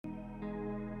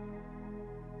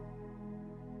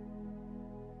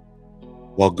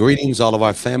Well, greetings, all of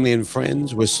our family and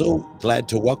friends. We're so glad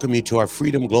to welcome you to our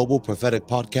Freedom Global Prophetic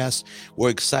Podcast. We're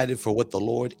excited for what the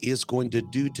Lord is going to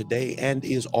do today and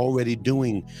is already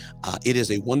doing. It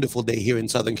is a wonderful day here in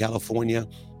Southern California.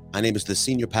 My name is the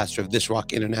senior pastor of This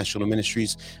Rock International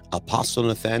Ministries, Apostle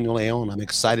Nathaniel Leon. I'm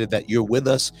excited that you're with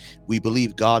us. We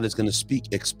believe God is going to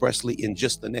speak expressly in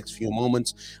just the next few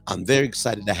moments. I'm very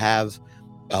excited to have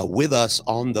with us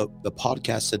on the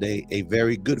podcast today a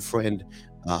very good friend,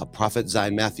 Prophet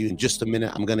Zion Matthew. In just a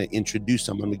minute, I'm going to introduce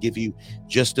him. I'm going to give you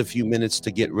just a few minutes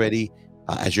to get ready.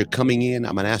 As you're coming in,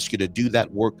 I'm going to ask you to do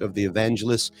that work of the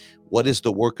evangelist. What is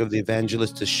the work of the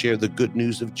evangelist? To share the good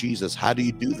news of Jesus. How do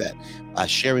you do that?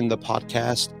 Sharing the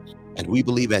podcast. And we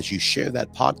believe as you share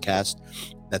that podcast,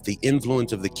 that the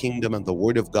influence of the kingdom and the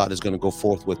word of God is going to go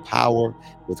forth with power,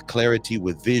 with clarity,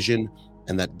 with vision,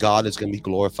 and that God is going to be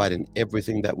glorified in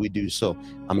everything that we do. So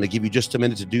I'm going to give you just a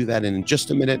minute to do that. And in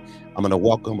just a minute, I'm going to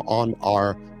welcome on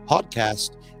our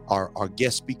podcast our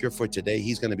guest speaker for today.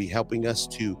 He's going to be helping us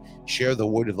to share the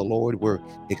word of the Lord. We're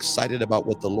excited about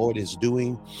what the Lord is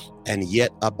doing and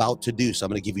yet about to do. So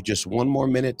I'm going to give you just one more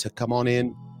minute to come on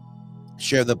in,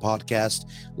 share the podcast,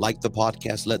 like the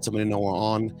podcast, let somebody know we're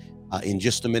on. In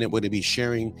just a minute, we're going to be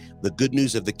sharing the good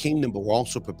news of the kingdom, but we're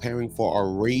also preparing for our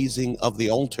raising of the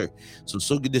altar.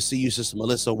 So good to see you, Sister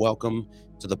Melissa. Welcome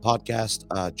to the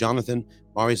podcast. Jonathan,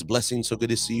 Marius, blessing. So good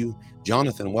to see you.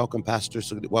 Jonathan, welcome, Pastor.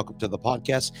 So welcome to the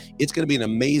podcast. It's going to be an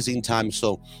amazing time.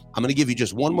 So I'm going to give you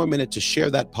just one more minute to share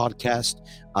that podcast.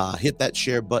 Hit that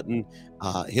share button,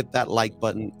 hit that like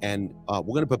button, and we're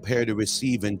going to prepare to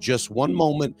receive in just one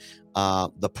moment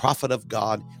the prophet of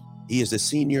God. He is the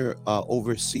senior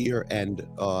overseer and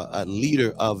a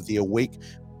leader of the Awake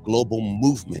global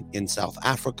movement in South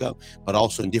Africa, but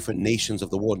also in different nations of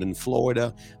the world. In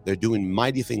Florida, they're doing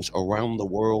mighty things around the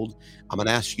world. I'm going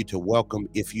to ask you to welcome,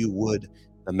 if you would,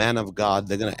 the man of God.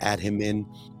 They're going to add him in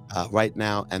right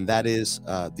now, and that is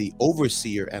the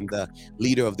overseer and the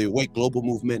leader of the Awake global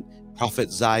movement,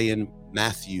 Prophet Zion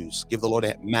Matthews. Give the Lord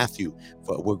a Matthew.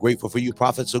 We're grateful for you,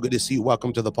 Prophet. So good to see you.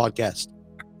 Welcome to the podcast.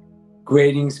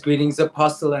 Greetings,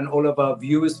 Apostle, and all of our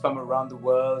viewers from around the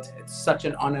world. It's such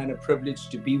an honor and a privilege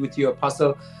to be with you,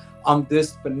 Apostle, on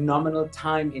this phenomenal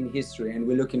time in history. And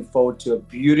we're looking forward to a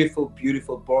beautiful,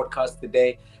 beautiful broadcast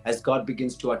today as God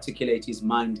begins to articulate his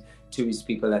mind to his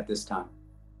people at this time.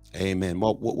 Amen.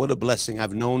 Well, what a blessing.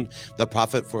 I've known the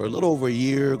prophet for a little over a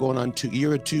year, going on a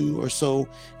year or two or so,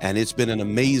 and it's been an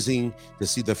amazing to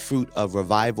see the fruit of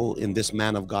revival in this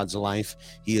man of God's life.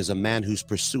 He is a man who's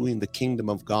pursuing the kingdom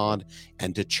of God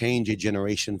and to change a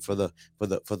generation for the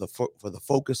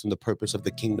focus and the purpose of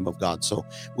the kingdom of God. So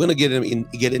we're going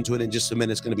to get into it in just a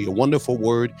minute. It's going to be a wonderful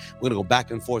word. We're going to go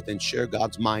back and forth and share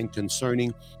God's mind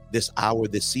concerning this hour,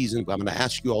 this season. But I'm going to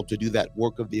ask you all to do that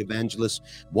work of the evangelist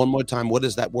one more time. What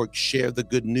is that work? Share the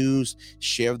good news,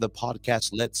 share the podcast,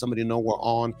 let somebody know we're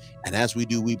on. And as we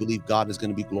do, we believe God is going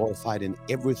to be glorified in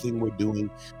everything we're doing.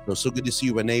 So good to see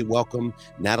you, Renee. Welcome.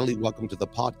 Natalie, welcome to the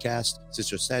podcast.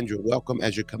 Sister Sandra, welcome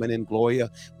as you're coming in. Gloria,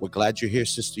 we're glad you're here.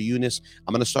 Sister Eunice,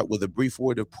 I'm going to start with a brief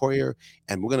word of prayer,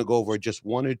 and we're going to go over just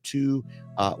one or two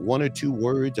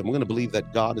words, and we're going to believe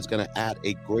that God is going to add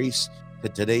a grace to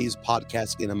today's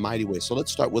podcast in a mighty way. So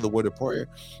let's start with a word of prayer.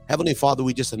 Heavenly Father,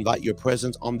 we just invite your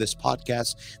presence on this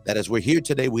podcast, that as we're here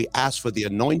today, we ask for the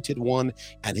anointed one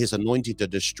and his anointing to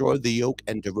destroy the yoke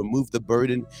and to remove the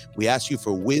burden. We ask you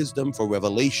for wisdom, for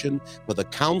revelation, for the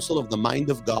counsel of the mind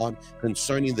of God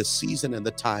concerning the season and the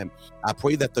time. I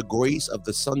pray that the grace of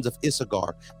the sons of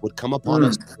Issachar would come upon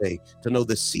us today to know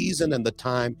the season and the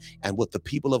time and what the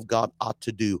people of God ought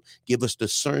to do. Give us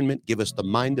discernment, give us the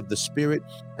mind of the Spirit,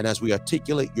 and as we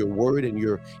articulate your word and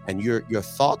your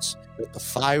thoughts, let the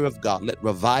fire of God, let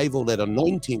revival, let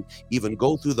anointing even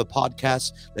go through the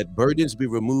podcast. Let burdens be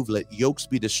removed, let yokes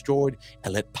be destroyed,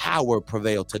 and let power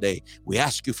prevail today. We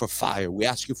ask you for fire, we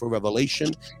ask you for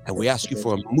revelation, and we ask you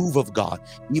for a move of God,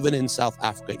 even in South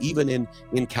Africa, even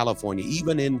in California,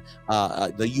 even in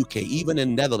the UK, even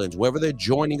in Netherlands, wherever they're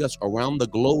joining us around the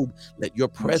globe. Let your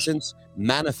presence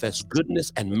manifest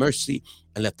goodness and mercy,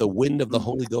 and let the wind of the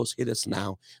Holy Ghost hit us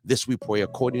now. This we pray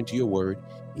according to your word.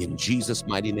 In Jesus'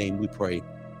 mighty name we pray.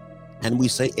 And we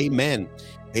say amen,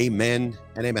 amen,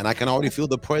 and amen. I can already feel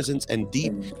the presence, and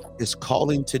deep is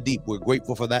calling to deep. We're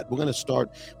grateful for that. We're going to start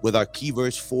with our key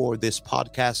verse for this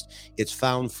podcast. It's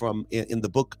found in the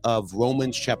book of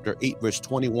Romans chapter 8, verse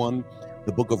 21.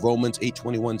 The book of Romans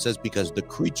 8:21 says, because the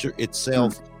creature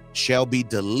itself shall be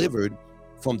delivered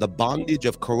from the bondage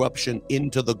of corruption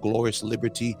into the glorious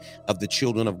liberty of the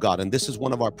children of God. And this is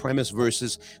one of our premise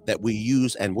verses that we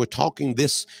use. And we're talking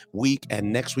this week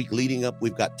and next week leading up.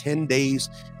 We've got 10 days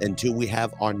until we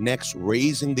have our next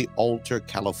Raising the Altar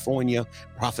California.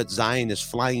 Prophet Zion is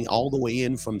flying all the way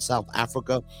in from South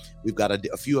Africa. We've got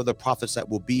a few other prophets that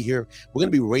will be here. We're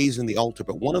going to be raising the altar.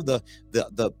 But one of the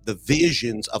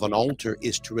visions of an altar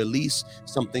is to release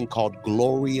something called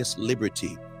glorious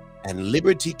liberty. And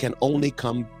liberty can only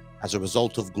come as a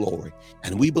result of glory.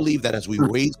 And we believe that as we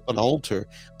raise an altar,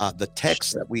 the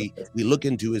text that we look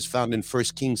into is found in 1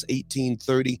 Kings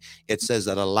 18:30. It says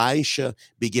that Elisha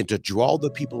began to draw the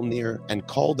people near and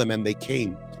call them, and they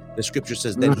came. The scripture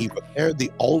says, then he repaired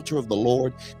the altar of the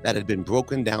Lord that had been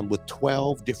broken down with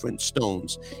 12 different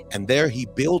stones. And there he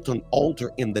built an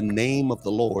altar in the name of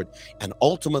the Lord. And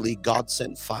ultimately, God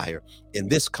sent fire. In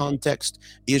this context,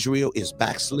 Israel is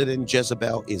backslidden.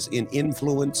 Jezebel is in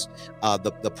influence.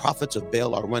 The prophets of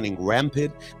Baal are running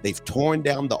rampant. They've torn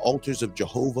down the altars of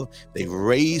Jehovah. They've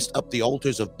raised up the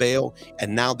altars of Baal.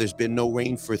 And now there's been no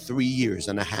rain for 3 years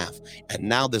and a half. And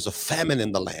now there's a famine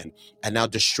in the land. And now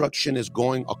destruction is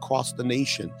going across the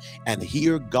nation. And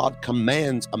here God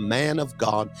commands a man of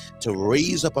God to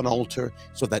raise up an altar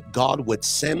so that God would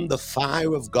send the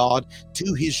fire of God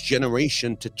to his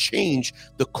generation to change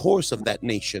the course of that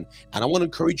nation. And I want to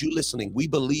encourage you listening. We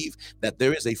believe that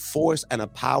there is a force and a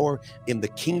power in the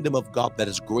kingdom of God that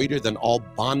is greater than all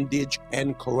bondage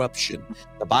and corruption.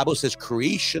 The Bible says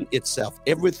creation itself,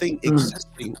 everything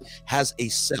existing has a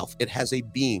self. It has a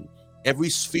being.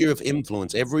 Every sphere of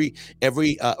influence, every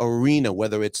arena,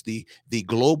 whether it's the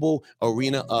global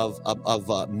arena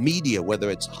of media, whether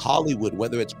it's Hollywood,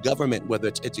 whether it's government, whether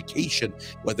it's education,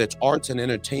 whether it's arts and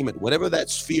entertainment, whatever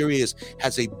that sphere is,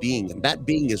 has a being, and that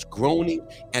being is groaning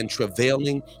and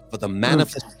travailing for the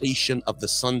manifestation of the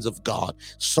sons of God.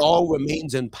 Saul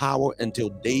remains in power until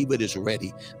David is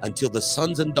ready, until the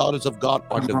sons and daughters of God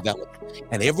are developed.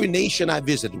 And every nation I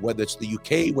visited, whether it's the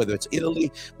UK, whether it's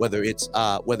Italy, whether it's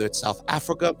South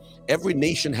Africa, every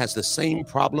nation has the same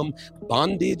problem: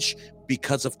 bondage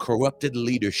because of corrupted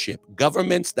leadership,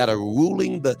 governments that are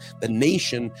ruling the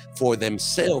nation for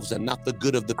themselves and not the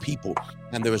good of the people.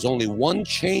 And there is only one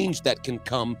change that can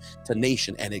come to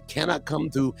nation, and it cannot come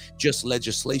through just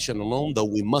legislation alone, though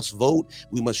we must vote.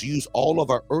 We must use all of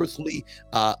our earthly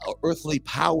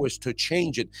powers to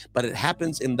change it, but it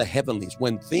happens in the heavenlies.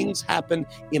 When things happen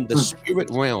in the spirit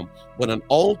realm, when an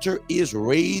altar is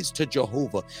raised to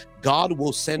Jehovah, God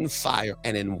will send fire,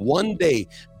 and in one day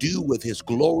do with his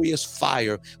glorious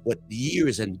fire what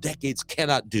years and decades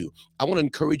cannot do. I want to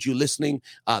encourage you listening.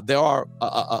 There are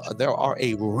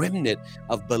a remnant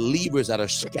of believers that are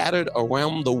scattered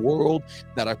around the world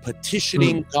that are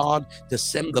petitioning God to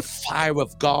send the fire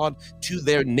of God to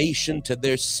their nation, to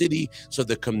their city, so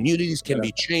the communities can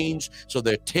be changed, so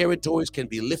their territories can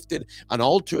be lifted. An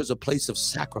altar is a place of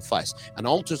sacrifice. An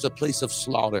altar is a place of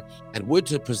slaughter, and we're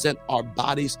to present our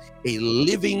bodies a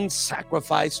living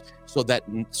sacrifice so that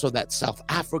South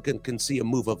Africa can see a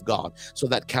move of God, so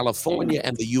that California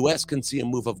and the U.S. can see a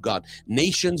move of God.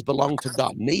 Nations belong to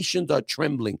God. Nations are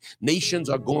trembling. Nations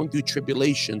are going through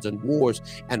tribulations and wars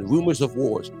and rumors of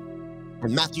wars.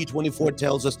 And Matthew 24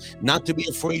 tells us not to be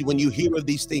afraid when you hear of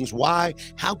these things. Why?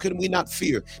 How can we not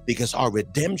fear? Because our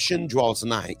redemption draws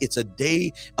nigh. It's a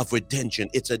day of redemption.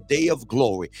 It's a day of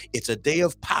glory. It's a day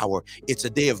of power. It's a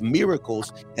day of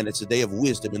miracles, and it's a day of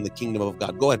wisdom in the kingdom of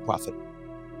God. Go ahead, prophet.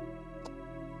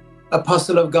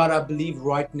 Apostle of God, I believe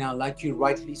right now, like you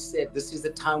rightly said, this is the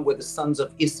time where the sons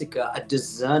of Issachar are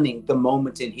discerning the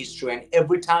moment in history. And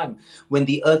every time when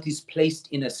the earth is placed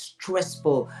in a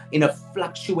stressful, in a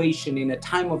fluctuation, in a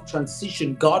time of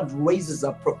transition, God raises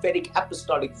up prophetic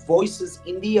apostolic voices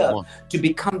in the earth to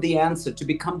become the answer, to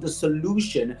become the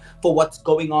solution for what's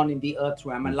going on in the earth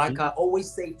realm. And like I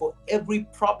always say, for every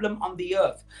problem on the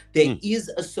earth, there is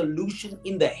a solution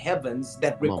in the heavens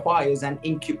that requires an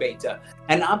incubator.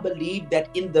 And I believe that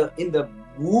in the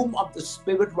womb of the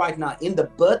spirit right now, in the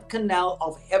birth canal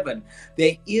of heaven,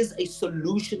 there is a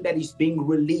solution that is being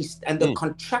released, and the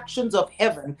contractions of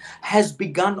heaven has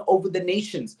begun over the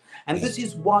nations. And this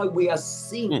is why we are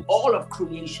seeing all of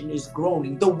creation is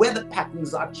groaning. The weather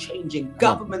patterns are changing.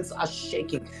 Governments are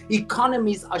shaking.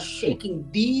 Economies are shaking.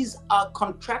 These are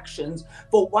contractions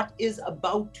for what is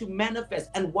about to manifest.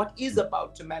 And what is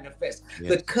about to manifest?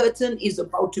 The curtain is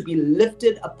about to be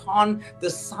lifted upon the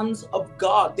sons of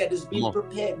God that is being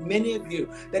prepared. Many of you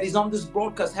that is on this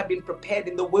broadcast have been prepared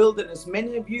in the wilderness.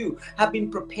 Many of you have been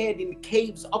prepared in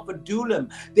caves of Adullam.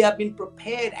 They have been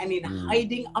prepared and in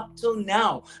hiding up till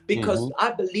now, because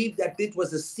I believe that it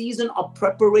was a season of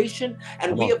preparation,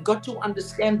 and we have got to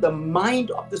understand the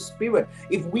mind of the Spirit.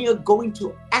 If we are going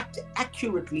to act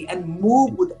accurately and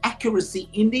move with accuracy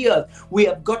in the earth, we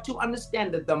have got to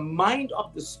understand that the mind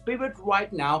of the Spirit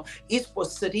right now is for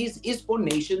cities, is for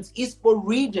nations, is for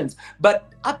regions.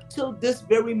 But up till this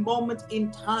very moment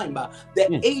in time,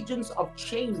 the agents of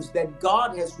change that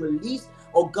God has released,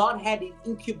 or God had in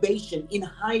incubation, in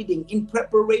hiding, in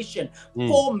preparation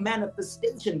for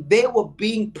manifestation, they were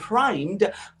being primed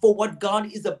for what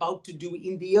God is about to do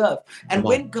in the earth. And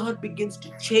when God begins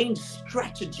to change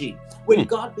strategy, when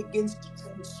God begins to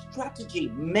change strategy,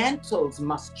 mantles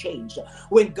must change.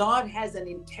 When God has an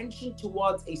intention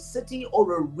towards a city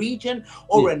or a region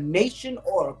or a nation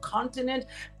or a continent,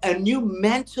 a new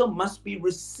mantle must be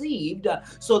received,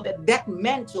 so that that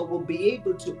mantle will be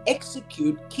able to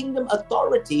execute kingdom authority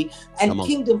and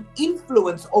kingdom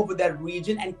influence over that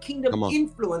region and kingdom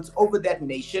influence over that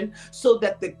nation, so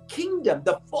that the kingdom,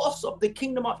 the force of the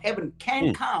kingdom of heaven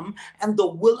can come and the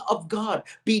will of God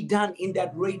be done in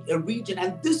that region.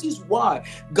 And this is why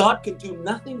God can do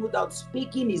nothing without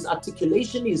speaking, his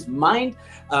articulation, his mind,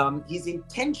 his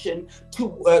intention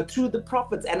to through the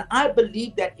prophets. And I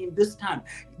believe that in this time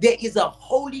there is a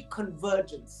holy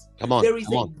convergence. There is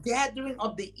a gathering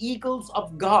of the eagles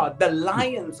of God, the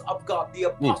lions of God, the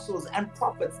apostles and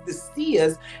prophets, the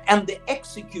seers and the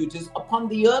executors upon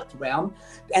the earth realm.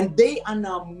 And they are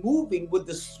now moving with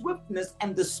the swiftness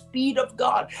and the speed of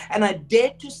God. And I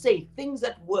dare to say, things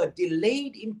that were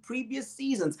delayed in previous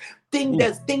seasons,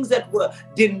 things that were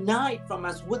denied from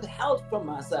us, withheld from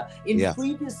us in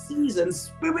previous seasons,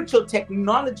 spiritual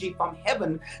technology from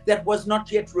heaven that was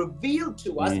not yet revealed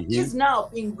to us is now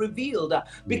being revealed,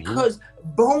 because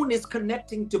bone is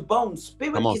connecting to bone,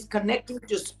 spirit is connecting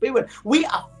to spirit. We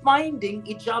are finding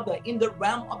each other in the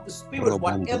realm of the spirit.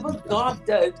 Whatever God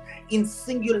did in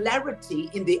singularity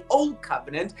in the old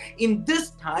covenant, in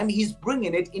this time he's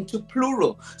bringing it into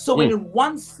plural. So in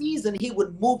one season he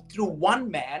would move through one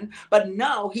man, but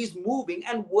now he's moving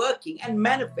and working and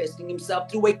manifesting himself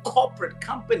through a corporate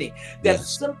company. That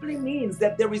simply means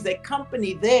that there is a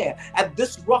company there at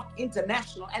this Rock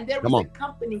International, and there is a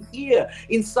company here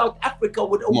in South Africa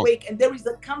with Awake, and there is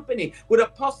a company with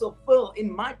Apostle Phil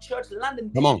in my church, London.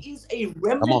 There is a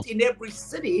remnant in every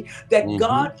city that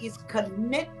God is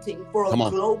connecting for a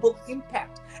global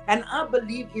impact. And I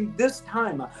believe in this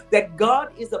time that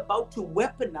God is about to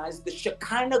weaponize the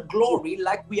Shekinah glory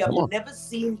like we have never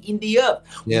seen in the earth.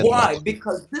 Why?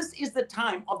 Because this is the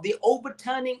time of the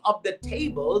overturning of the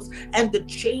tables and the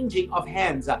changing of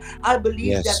hands. I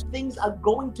believe that things are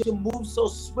going to move so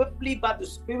swiftly by the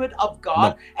Spirit of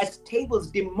God as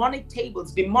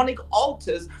demonic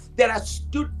altars that have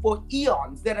stood for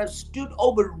eons, that have stood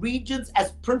over regions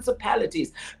as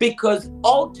principalities, because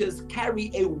altars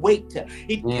carry a weight.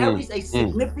 It carries a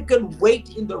significant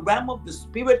weight in the realm of the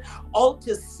Spirit.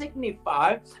 Altars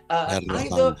signify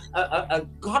either a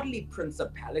godly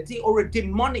principality or a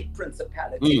demonic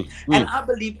principality. And I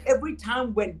believe every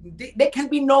time when there can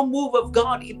be no move of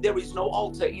God if there is no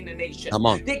altar in a nation.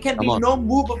 There can be no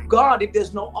move of God if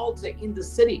there's no altar in the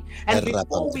city. And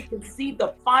before we can see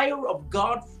the fire of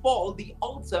God fall, the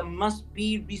altar must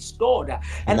be restored.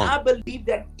 And I believe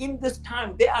that in this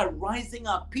time there are rising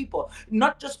up people,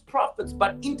 not just prophets,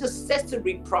 but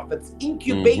intercessory prophets,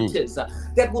 incubators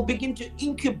that will begin to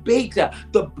incubate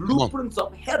the blueprints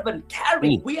of heaven.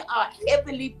 Carrying, we are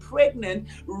heavily pregnant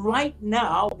right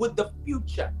now with the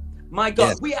future. My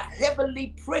God, we are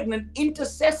heavily pregnant.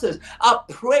 Intercessors are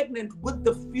pregnant with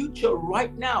the future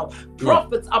right now.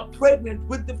 Prophets are pregnant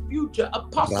with the future.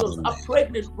 Apostles are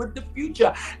pregnant with the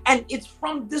future. And it's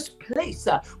from this place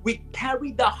we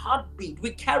carry the heartbeat. We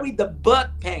carry the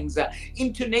birth pangs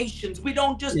into nations. We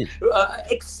don't just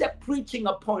accept preaching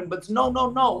appointments.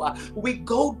 No. We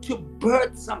go to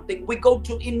birth something. We go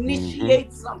to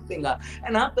initiate something.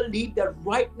 And I believe that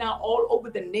right now, all over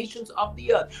the nations of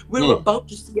the earth, we're about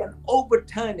to see an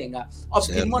overturning of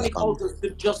demonic altars. The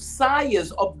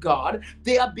Josiahs of God,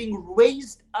 they are being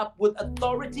raised up with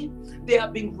authority. They are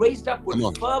being raised up with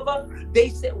fervor. They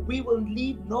said, we will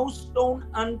leave no stone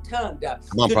unturned. The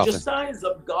Josiahs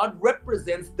of God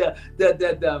represents the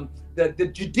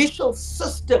the judicial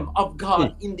system of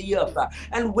God in the earth.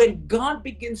 And when God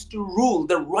begins to rule,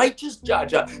 the righteous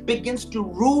judge begins to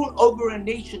rule over a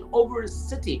nation, over a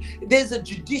city, there's a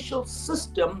judicial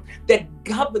system that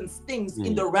governs things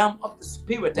in the realm of the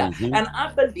spirit. And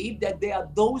I believe that there are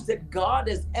those that God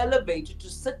has elevated to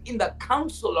sit in the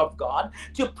council of God,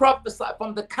 to prophesy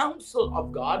from the council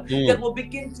of God, that will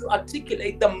begin to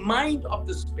articulate the mind of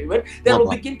the spirit, that will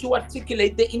begin to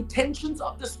articulate the intentions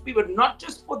of the spirit, not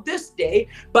just for this day,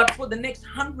 but for the next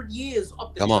 100 years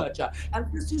of the church. And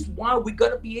this is why we got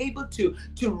to be able to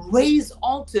raise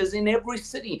altars in every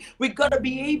city. We got to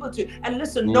be able to, and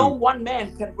listen, no one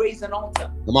man can raise an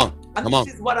altar. And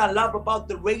this is what I love about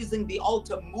the raising the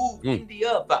altar move in the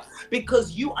earth,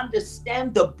 because you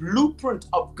understand the blueprint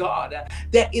of God,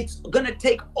 that it's going to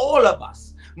take all of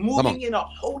us moving in a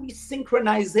holy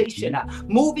synchronization,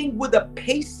 moving with a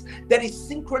pace that is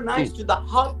synchronized to the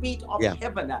heartbeat of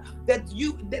heaven, that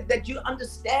you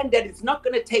understand that it's not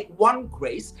going to take one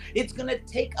grace, it's going to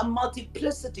take a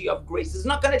multiplicity of grace. It's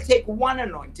not going to take one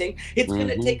anointing, it's going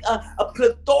to take a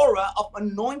plethora of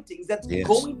anointings that's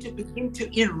going to begin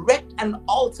to erect an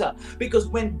altar. Because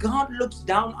when God looks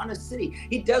down on a city,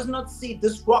 he does not see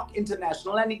this Rock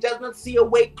International, and he does not see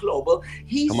Awake Global.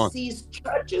 He sees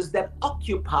churches that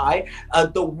occupy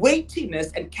the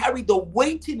weightiness and carry the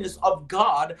weightiness of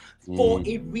God for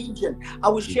a region. I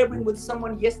was sharing with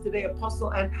someone yesterday,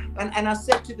 Apostle, and I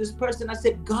said to this person, I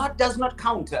said, God does not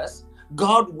count us,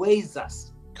 God weighs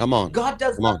us. God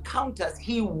does not count us,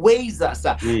 he weighs us.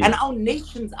 And our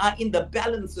nations are in the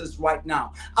balances right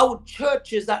now. Our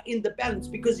churches are in the balance,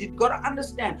 because you've got to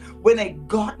understand, when a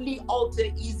godly altar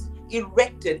is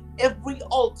erected, every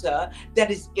altar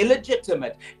that is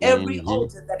illegitimate, every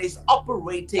altar that is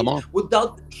operating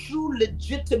without the true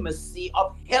legitimacy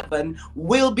of heaven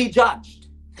will be judged.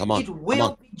 It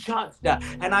will be judged.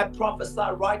 And I prophesy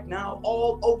right now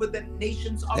all over the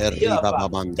nations of the earth,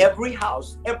 every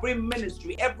house, every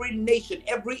ministry, every nation,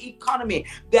 every economy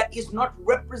that is not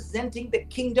representing the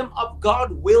kingdom of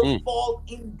God will fall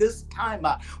in this time.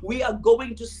 We are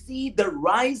going to see the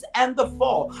rise and the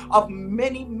fall of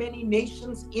many, many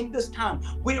nations in this time.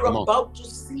 We're about to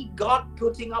see God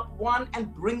putting up one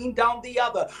and bringing down the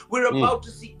other. We're about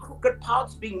to see crooked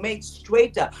paths being made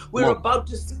straighter. We're about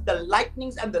to see the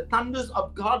lightnings and the thunders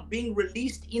of God being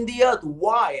released in the earth.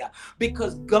 Why?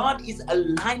 Because God is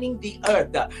aligning the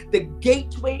earth. The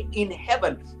gateway in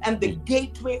heaven and the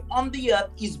gateway on the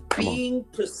earth is being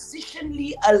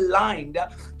precisionally aligned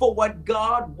for what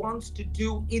God wants to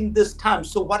do in this time.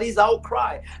 So what is our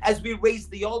cry as we raise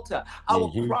the altar?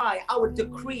 Our cry, our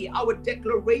decree, our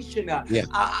declaration,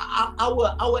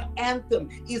 our anthem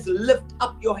is lift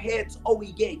up your heads, O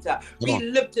ye gates. Be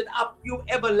lifted up, you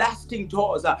everlasting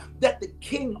doors, that the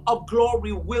King of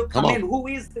glory will come in. Who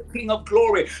is the King of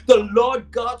glory? The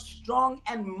Lord God, strong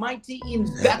and mighty in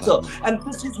battle. And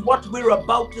this is what we're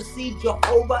about to see,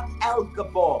 Jehovah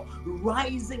El-Gabor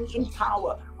rising in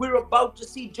power. We're about to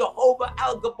see Jehovah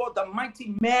El-Gabor, the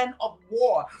mighty man of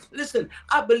war. Listen,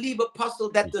 I believe,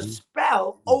 Apostle, that the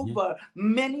spell over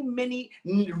many, many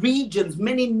regions,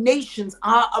 many nations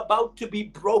are about to be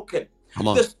broken.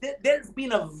 There's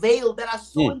been a veil that I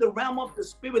saw in the realm of the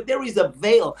spirit. There is a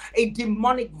veil, a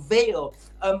demonic veil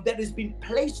that has been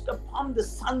placed upon the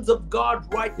sons of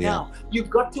God right now. You've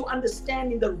got to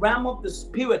understand, in the realm of the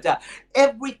spirit,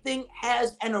 everything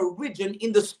has an origin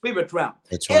in the spirit realm.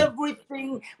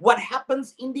 Everything, what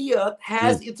happens in the earth,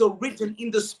 has its origin in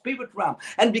the spirit realm.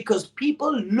 And because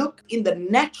people look in the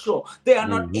natural, they are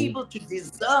not able to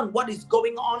discern what is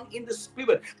going on in the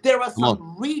spirit. There are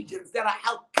some regions that are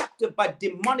held captive by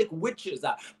demonic witches.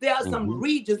 There are some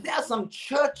regions, there are some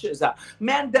churches,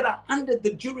 man, that are under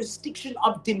the jurisdiction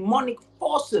of demonic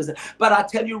forces. But I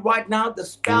tell you right now, the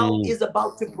spell is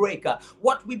about to break.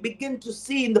 What we begin to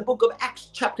see in the book of Acts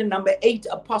chapter number 8,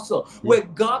 Apostle, where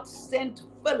God sent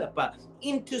Philip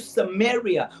into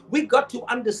Samaria. We got to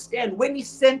understand, when he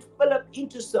sent Philip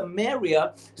into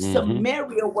Samaria,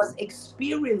 Samaria was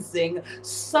experiencing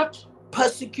such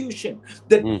persecution.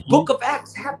 The book of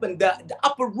Acts happened, the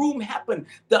upper room happened,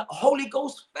 the Holy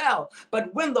Ghost fell.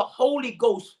 But when the Holy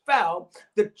Ghost fell,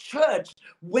 the church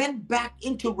went back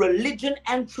into religion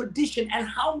and tradition. And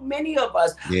how many of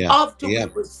us, after we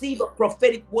receive a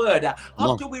prophetic word,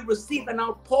 after we receive an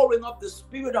outpouring of the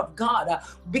Spirit of God,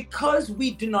 because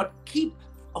we do not keep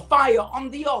a fire on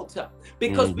the altar,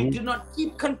 because we do not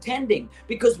keep contending,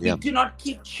 because we do not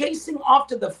keep chasing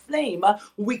after the flame,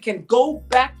 we can go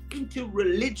back into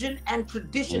religion and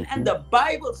tradition. And the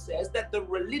Bible says that the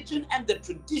religion and the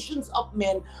traditions of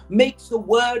men makes the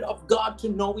word of God to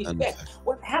no effect.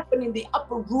 What happened in the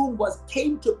upper room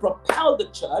came to propel the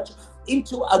church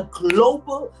into a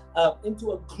global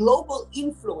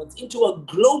influence, into a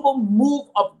global move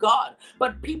of God.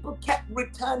 But people kept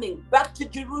returning back to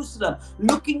Jerusalem,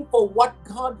 looking for what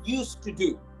God used to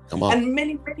do. Come on. And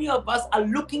many of us are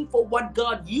looking for what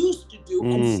God used to do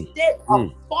Mm. instead of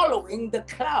Mm. following the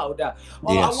cloud. I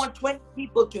Yes. want 20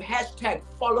 people to hashtag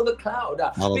follow the cloud,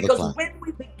 Follow the because cloud. when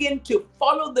we begin to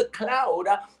follow the cloud,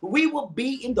 we will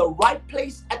be in the right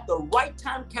place at the right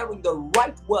time, carrying the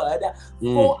right word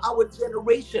for our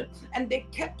generation. And they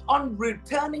kept on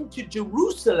returning to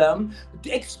Jerusalem,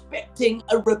 expecting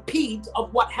a repeat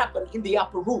of what happened in the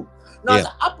upper room. Now, Yeah.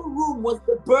 the upper room was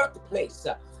the birthplace.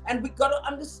 And we got to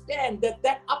understand that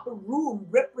that upper room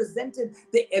represented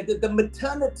the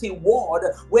maternity ward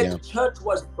where Yeah. the church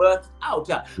was birthed out.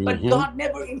 But Mm-hmm. God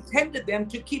never intended them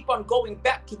to keep on going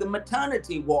back to the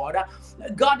maternity ward.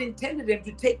 God intended them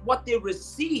to take what they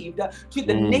received to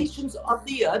the nations of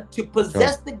the earth, to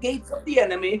possess the gates of the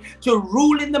enemy, to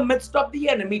rule in the midst of the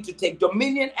enemy, to take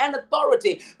dominion and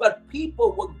authority. But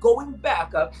people were going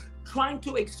back, trying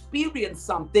to experience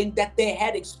something that they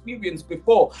had experienced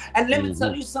before. And let me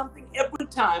tell you something, every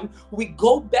time we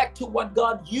go back to what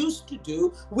God used to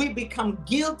do, we become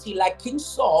guilty like King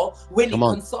Saul when he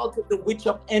consulted the witch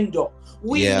of Endor.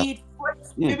 We Yeah. need fresh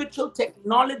spiritual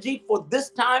technology for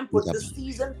this time, for this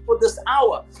season, for this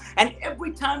hour. And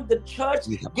every time the church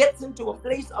gets into a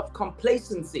place of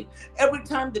complacency, every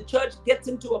time the church gets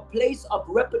into a place of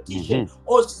repetition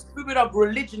or spirit of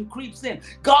religion creeps in,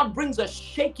 God brings a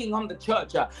shaking on the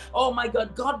church. Oh my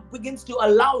God, God begins to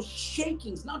allow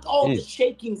shakings. Not all the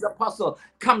shakings, Apostle,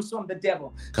 comes from the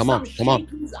devil. Some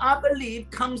shakings, I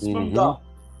believe, comes from God.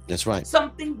 That's right.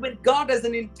 Something when God has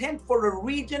an intent for a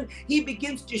region, he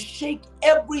begins to shake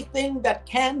everything that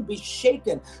can be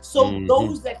shaken. So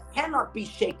those that cannot be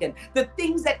shaken, the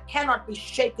things that cannot be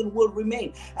shaken will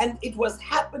remain. And it was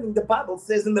happening, the Bible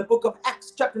says in the book of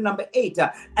Acts chapter number 8,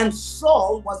 and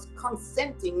Saul was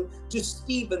consenting to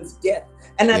Stephen's death.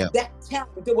 And at that time,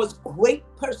 there was great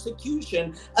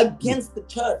persecution against the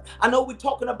church. I know we're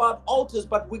talking about altars,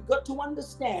 but we got to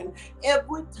understand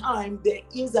every time there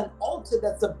is an altar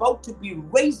that's about to be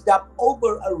raised up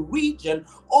over a region,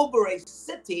 over a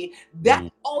city,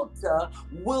 that altar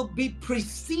will be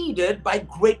preceded by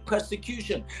great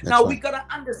persecution. Now, we got to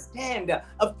understand,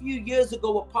 a few years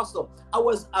ago, Apostle, I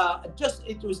was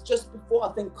it was just before,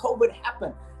 I think, COVID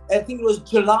happened. I think it was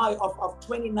July of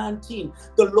 2019.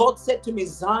 The Lord said to me,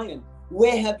 Zion,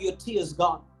 where have your tears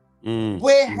gone?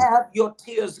 Where have your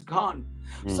tears gone?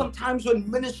 Sometimes when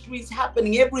ministry is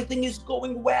happening, everything is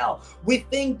going well. We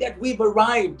think that we've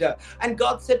arrived. And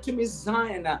God said to me,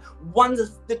 Zion,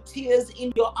 once the tears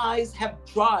in your eyes have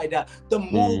dried, the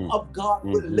move of God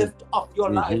will lift off your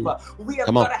life. We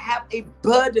have got to have a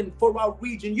burden for our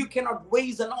region. You cannot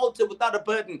raise an altar without a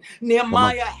burden.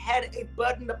 Nehemiah had a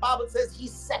burden. The Bible says he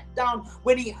sat down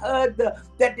when he heard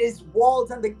that his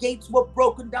walls and the gates were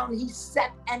broken down. He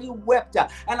sat and he wept.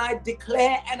 And I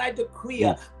declare and I decree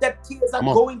that tears are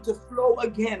going to flow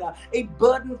again. A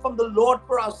burden from the Lord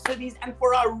for our cities and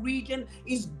for our region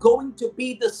is going to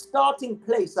be the starting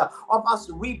place of us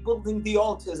rebuilding the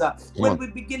altars. When we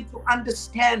begin to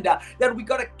understand that we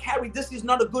got to carry, this is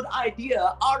not a good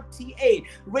idea. RTA,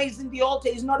 raising the altar,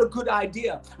 is not a good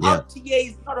idea. RTA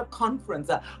is not a conference.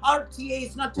 RTA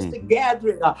is not just a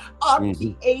gathering.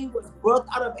 RTA was birthed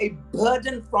out of a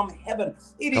burden from heaven.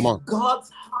 It is God's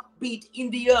heartbeat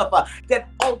in the earth that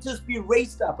altars be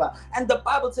raised up. And the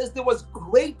Bible says there was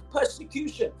great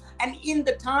persecution. And in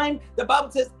the time, the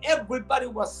Bible says everybody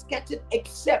was scattered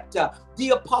except the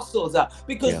apostles,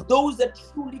 because those that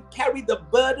truly carry the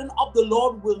burden of the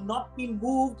Lord will not be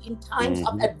moved in times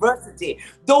of adversity.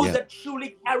 Those that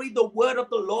truly carry the word of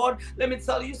the Lord, let me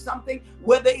tell you something,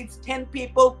 whether it's 10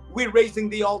 people, we're raising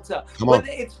the altar. Whether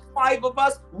it's 5 of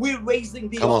us, we're raising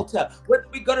the altar. Whether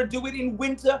we're going to do it in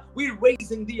winter, we're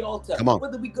raising the altar.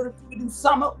 Whether we're going to do it in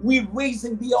summer, we're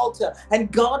raising the altar.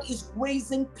 And God is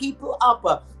raising people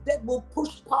up that will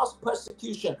push past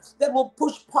persecution, that will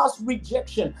push past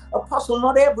rejection. Apostle,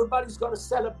 not everybody's going to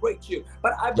celebrate you,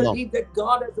 but I believe that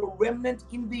God has a remnant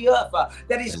in the earth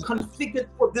that is configured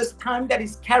for this time, that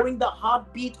is carrying the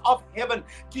heartbeat of heaven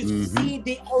to see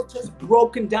the altars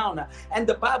broken down. And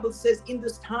the Bible says in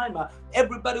this time,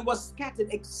 everybody was scattered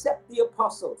except the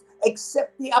apostles,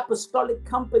 except the apostolic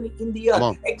company in the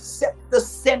earth, except the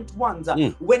sent ones.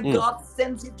 When God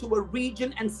sends you to a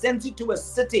region and sends you to a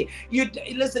city,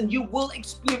 listen, listen, you will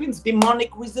experience demonic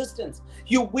resistance.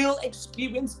 You will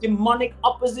experience demonic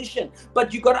opposition.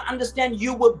 But you got to understand,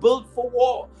 you were built for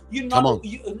war. Come on.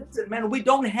 Listen, man, we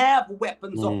don't have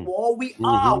weapons of Mm. war. We Mm-hmm.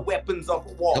 are weapons of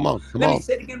Come war. on. Come Let me on.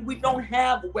 say it again. We don't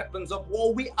have weapons of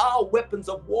war. We are weapons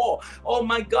of war. Oh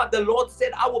my God, the Lord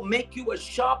said, I will make you a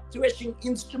sharp threshing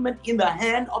instrument in the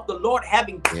hand of the Lord,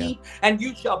 having Yeah. teeth, and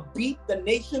you shall beat the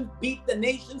nations, beat the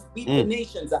nations, beat the Mm.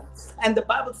 nations. And the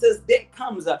Bible says, there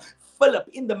comes Philip,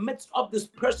 in the midst of this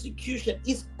persecution,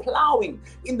 is plowing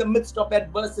in the midst of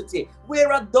adversity.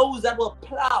 Where are those that will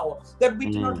plow? That we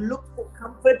do not Mm. look for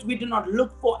comfort, we do not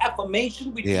look for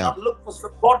affirmation, we do Yeah. not look for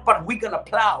support, but we're gonna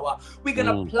plow. We're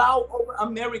gonna Mm. plow over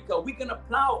America. We're gonna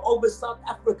plow over South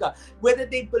Africa. Whether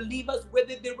they believe us,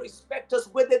 whether they respect us,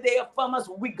 whether they affirm us,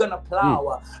 we're gonna Mm. plow.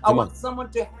 I Come on. want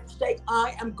someone to hashtag,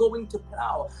 I am going to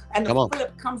plow. And Come on.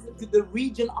 Philip comes into the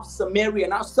region of Samaria.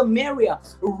 Now, Samaria,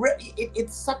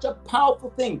 it's such a powerful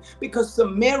thing, because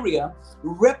Samaria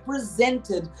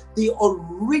represented the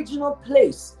original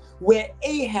place where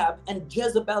Ahab and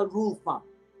Jezebel ruled from.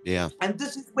 Yeah. And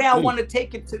this is where I want to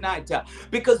take it tonight,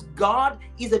 because God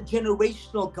is a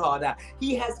generational God.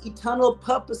 He has eternal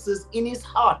purposes in his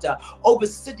heart over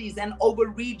cities and over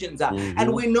regions.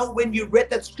 And we know, when you read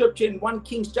that scripture in 1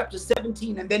 Kings chapter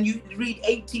 17, and then you read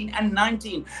 18 and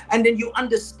 19, and then you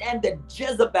understand that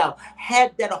Jezebel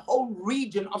had that whole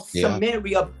region of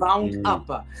Samaria bound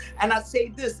up. And I say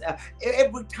this,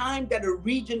 every time that a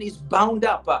region is bound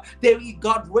up,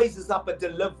 God raises up a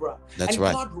deliverer. That's and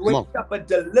right. God raised up a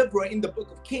deliverer in the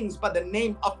book of Kings by the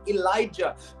name of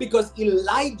Elijah, because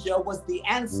Elijah was the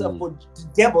answer for the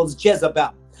devil's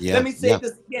Jezebel. Yeah. Let me say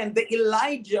this again. The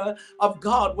Elijah of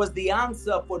God was the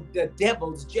answer for the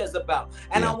devil's Jezebel.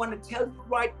 And I want to tell you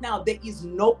right now, there is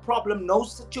no problem, no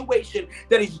situation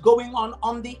that is going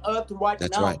on the earth right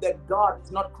now that God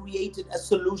has not created a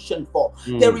solution for.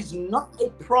 There is not a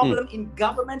problem in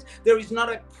government. There is not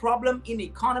a problem in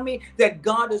economy that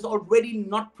God has already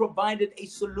not provided a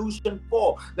solution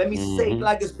for. Let me say it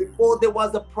like this. Before there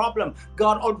was a problem,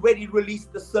 God already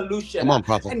released the solution. Come on,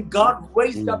 prophet. And God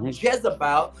raised up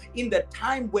Jezebel in the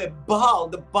time where Baal,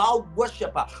 the Baal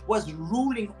worshiper, was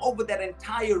ruling over that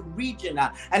entire region.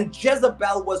 And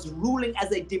Jezebel was ruling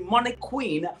as a demonic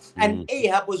queen, and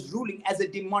Ahab was ruling as a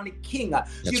demonic king.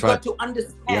 You've got to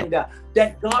understand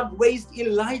that God raised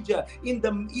Elijah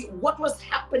what was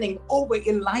happening over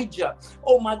Elijah.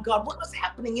 Oh my God, what was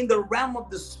happening in the realm of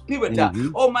the spirit?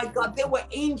 Oh my God, there were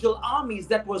angel armies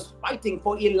that was fighting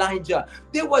for Elijah.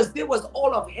 There was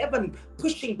all of heaven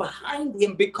pushing behind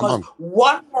him, because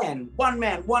one man,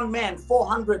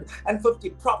 450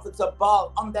 prophets of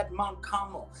Baal on that Mount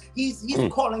Carmel. He's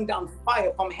calling down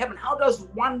fire from heaven. How does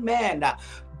one man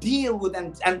deal with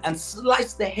and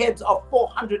slice the heads of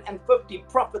 450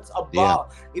 prophets of Baal?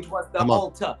 It was the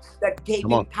altar that gave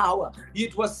him power.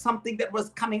 It was something that was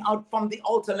coming out from the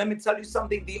altar. Let me tell you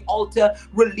something. The altar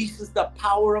releases the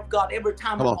power of God. Every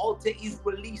time an altar is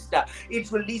released,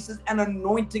 it releases an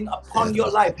anointing upon your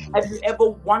life. Have you ever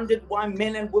wondered why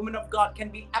men and women of God can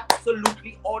be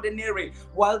absolutely ordinary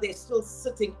while they're still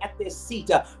sitting at their seat,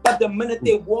 but the minute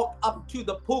they walk up to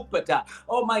the pulpit,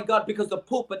 oh my God, because the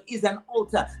pulpit is an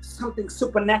altar, something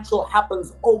supernatural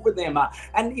happens over them.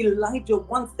 And Elijah,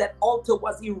 once that altar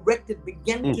was erected,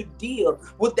 began to deal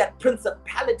with that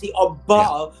principality of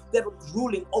Baal that was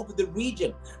ruling over the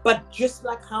region. But just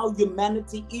like how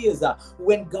humanity is,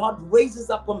 when God raises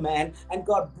up a man and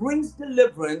God brings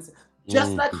deliverance,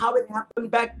 just like how it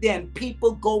happened back then,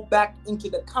 people go back into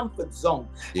the comfort zone.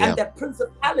 And that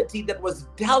principality that was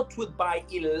dealt with by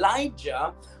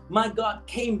Elijah, my God,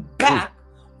 came back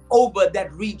over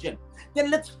that region. Then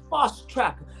let's fast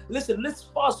track. Listen, let's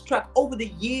fast track over the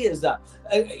years.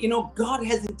 God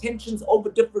has intentions over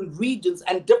different regions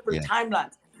and different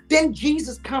timelines. Then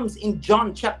Jesus comes in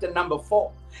John chapter number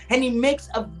 4, and he makes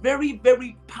a very,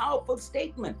 very powerful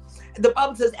statement. The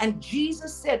Bible says, and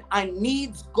Jesus said, I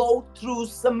needs go through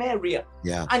Samaria.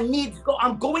 I need go.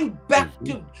 I'm going back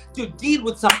to deal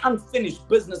with some unfinished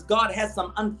business. God has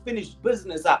some unfinished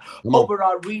business over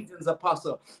our regions,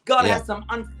 Apostle. God has some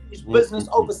unfinished business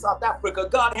over South Africa.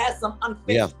 God has some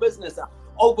unfinished business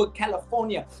over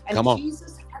California. And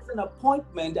Jesus has an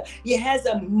appointment. He has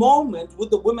a moment with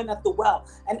the woman at the well.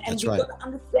 And you got to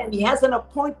understand, he has an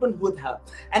appointment with her.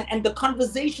 And the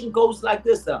conversation goes like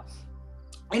this.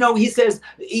 He says,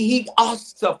 he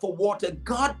asks her for water.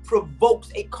 God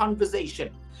provokes a conversation.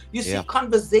 You see, Yeah.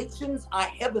 conversations are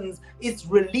heavens. It's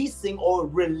releasing or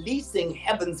releasing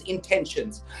heaven's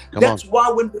intentions. Come on. That's why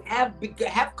when we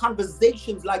have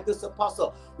conversations like this,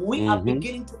 Apostle, we are Hmm.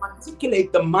 beginning to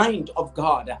articulate the mind of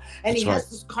God. And he That's right. has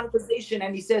this conversation,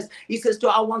 and he says to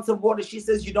her, I want some water. She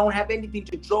says, you don't have anything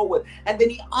to draw with. And then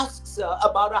he asks her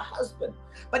about her husband.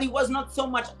 But he was not so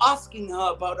much asking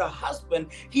her about her husband.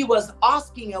 He was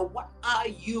asking her, what are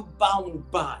you bound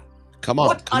by? Come on.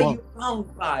 What Come are on. you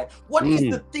bound by? What is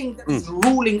Mm, the thing that mm. is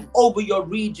ruling over your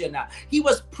region? He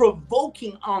was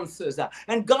provoking answers,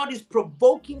 and God is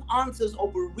provoking answers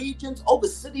over regions, over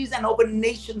cities, and over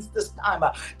nations this time.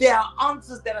 There are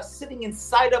answers that are sitting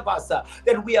inside of us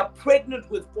that we are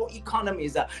pregnant with for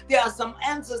economies. There are some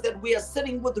answers that we are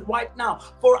sitting with right now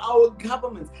for our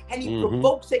governments, and he Hmm.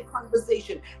 provokes a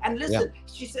conversation. And Yeah. listen,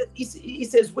 she says, he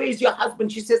says, where's your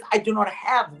husband? She says, I do not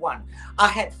have one. I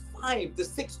had five. The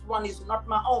sixth one is not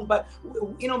my own. But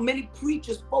many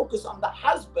preachers focus on the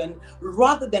husband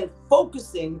rather than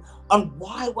focusing on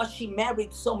why was she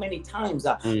married so many times.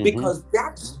 Hmm. Because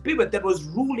that spirit that was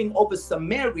ruling over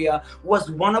Samaria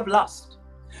was one of lust.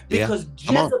 Yeah. Because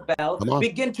Come on. Jezebel Come on.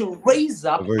 began to raise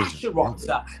up Perversion. Yeah.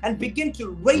 Asheroths and begin to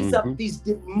raise up Hmm. these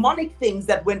demonic things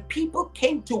that when people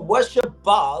came to worship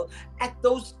Baal at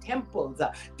those temples,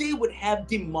 they would have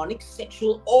demonic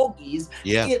sexual orgies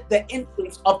Yeah. at the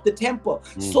entrance of the temple.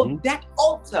 Hmm. So that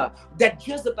altar that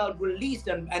Jezebel released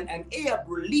and Ahab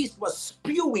released was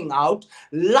spewing out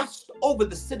lust over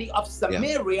the city of Yeah.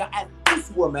 Samaria, and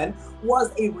this woman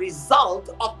was a result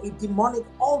of a demonic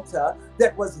altar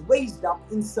that was raised up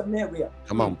in Samaria.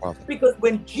 Come on, prophet. Because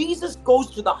when Jesus goes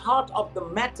to the heart of the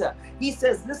matter, he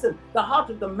says, listen, the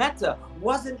heart of the matter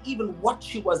wasn't even what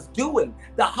she was doing.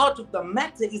 The heart of the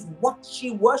matter is what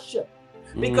she worshiped.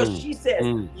 Because she says,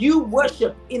 you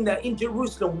worship in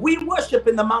Jerusalem, we worship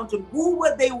in the mountain. Who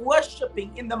were they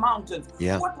worshiping in the mountains?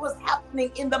 Yeah. What was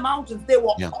happening in the mountains? There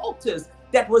were Yeah. altars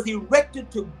that was erected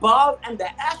to Baal and the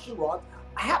Asheroth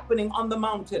happening on the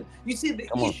mountain. You see, the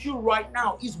Come on. issue right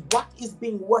now is what is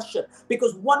being worshipped,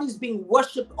 because what is being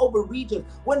worshipped over regions.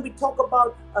 When we talk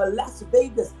about Las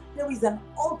Vegas, there is an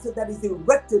altar that is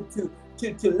erected to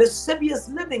lascivious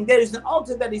living. There is an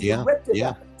altar that is Yeah. erected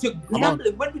Yeah. to Come on.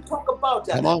 gambling. When we talk about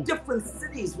Come on. different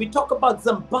cities, we talk about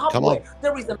Come Zimbabwe, on.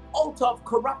 there is an altar of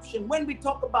corruption. When we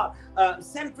talk about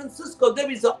San Francisco, there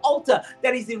is an altar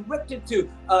that is erected to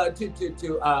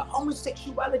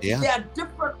homosexuality. Yeah. There are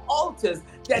different altars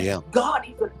that Yeah. God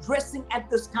is addressing at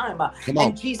this time. Come on.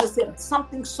 And Jesus said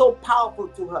something so powerful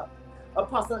to her,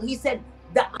 Apostle. He said,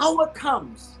 the hour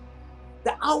comes.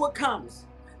 The hour comes.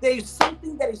 There is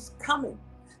something that is coming.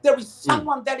 There is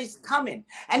someone that is coming.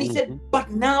 And he said,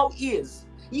 but now is.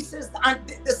 He says,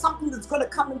 there's something that's going to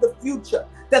come in the future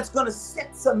that's going to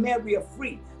set Samaria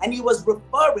free. And he was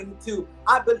referring to,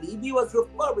 I believe, he was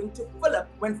referring to Philip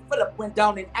when Philip went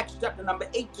down in Acts chapter number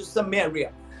 8 to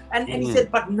Samaria. And he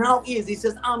said, but now is. He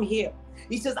says, I'm here.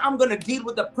 He says, I'm going to deal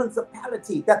with the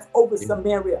principality that's over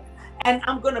Samaria. And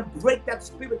I'm going to break that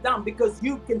spirit down, because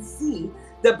you can see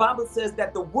the Bible says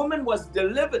that the woman was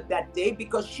delivered that day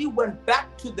because she went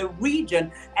back to the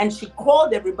region and she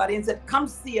called everybody and said, come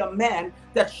see a man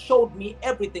that showed me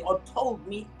everything or told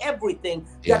me everything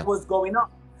that was going on.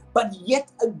 But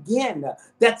yet again,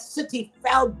 that city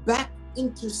fell back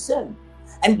into sin.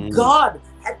 And God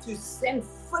had to send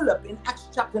Philip in Acts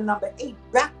chapter number 8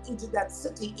 back into that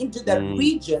city, into that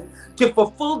region, to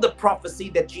fulfill the prophecy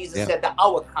that Jesus said the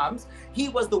hour comes. He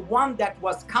was the one that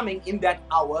was coming in that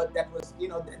hour that was,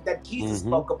 that Jesus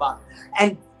spoke about.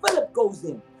 And Philip goes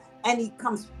in and he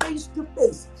comes face to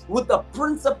face with the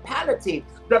principality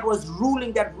that was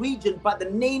ruling that region by the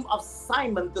name of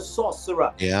Simon the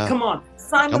sorcerer. Come on.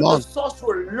 Simon the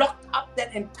sorcerer locked up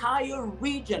that entire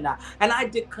region. And I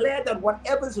declare that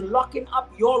whatever's locking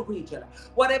up your region,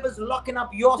 whatever's locking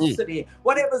up your city,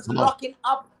 whatever's locking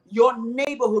up your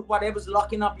neighborhood, whatever's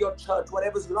locking up your church,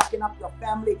 whatever's locking up your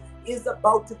family is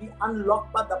about to be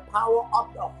unlocked by the power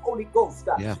of the Holy Ghost.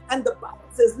 And the Bible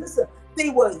says, listen, they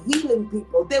were healing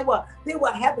people. They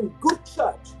were having good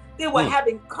church. They were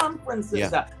having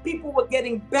conferences. People were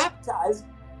getting baptized.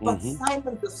 But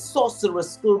Simon the sorcerer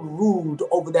still ruled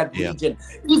over that region.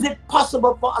 Is it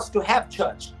possible for us to have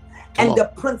church and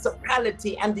the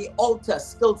principality and the altar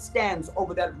still stands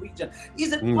over that region?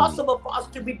 Is it possible for us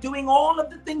to be doing all of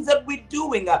the things that we're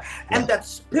doing and that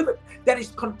spirit that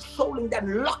is controlling, that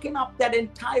locking up that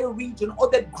entire region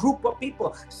or that group of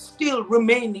people still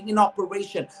remaining in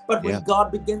operation? But when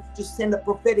God begins to send a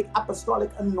prophetic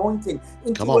apostolic anointing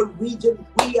into a region,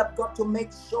 we have got to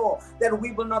make sure that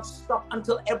we will not stop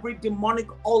until every demonic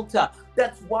altar.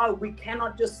 That's why we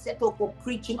cannot just settle for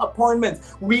preaching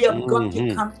appointments. We have got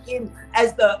to come in in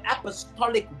as the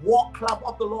apostolic war club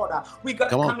of the Lord. We got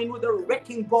to Come on. come in with a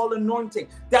wrecking ball anointing.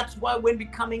 That's why when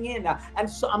we're coming in, and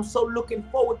so I'm so looking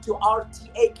forward to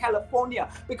RTA California,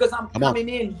 because I'm Come on. coming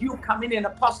in, you coming in,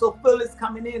 Apostle Phil is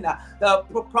coming in, the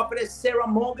prophetess Sarah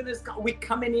Morgan is we're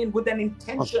coming in with an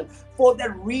intention for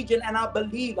that region. And I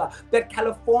believe that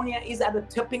California is at a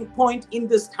tipping point in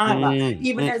this time,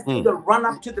 even as in the run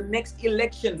up to the next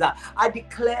elections. I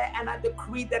declare and I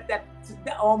decree that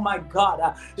oh my God,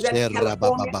 that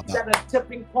California is at a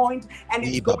tipping point, and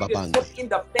it's going to tip in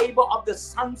the favor of the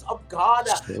sons of God,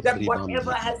 that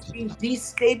whatever has been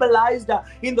destabilized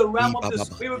in the realm of the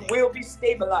spirit will be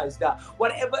stabilized.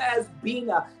 Whatever has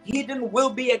been hidden will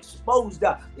be exposed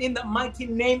in the mighty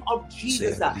name of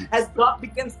Jesus, as God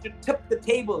begins to tip the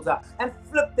tables and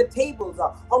flip the tables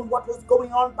on what was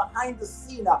going on behind the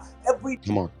scene. Every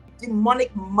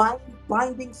demonic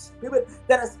mind-binding spirit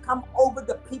that has come over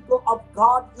the people of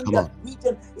God in that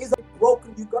region is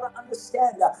broken. You got to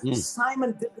understand,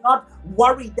 Simon did not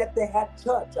worry that they had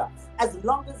church. As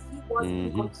long as he was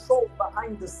in control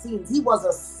behind the scenes, he was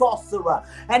a sorcerer.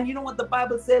 And you know what the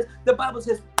Bible says? The Bible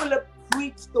says Philip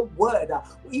preached the word.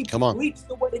 He preached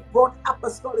the word. He brought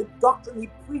apostolic doctrine. He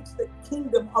preached the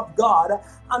kingdom of God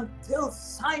until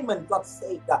Simon got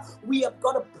saved. We have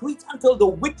got to preach until the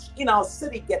witch in our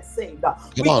city gets saved.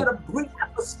 We got to bring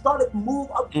apostolic move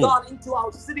of God into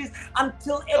our cities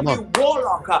until every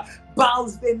warlock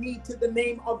bows their knee to the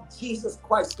name of Jesus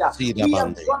Christ. We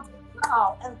have got to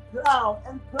plow and plow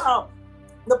and plow.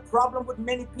 The problem with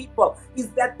many people is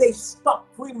that they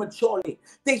stop prematurely.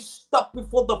 They stop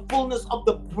before the fullness of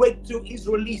the breakthrough is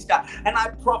released. And I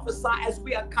prophesy as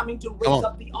we are coming to raise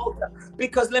up the altar,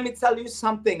 because let me tell you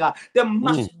something. There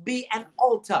must be an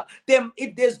altar.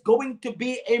 If there's going to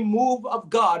be a move of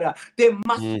God, there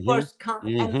must first come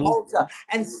an altar.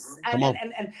 And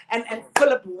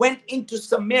Philip went into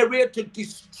Samaria to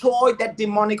destroy that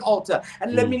demonic altar.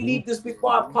 And let me leave this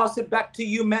before I pass it back to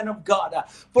you, man of God.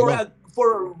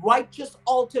 For a righteous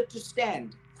altar to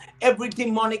stand, every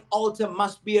demonic altar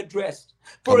must be addressed.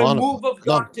 For a move of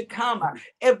God to come,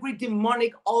 every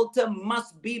demonic altar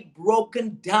must be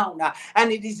broken down.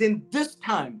 And it is in this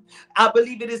time, I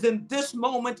believe it is in this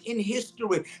moment in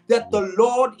history, that the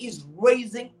Lord is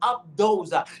raising up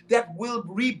those that will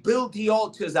rebuild the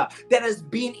altars that has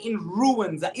been in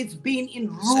ruins. It's been in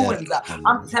ruins.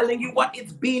 I'm telling you what,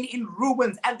 it's been in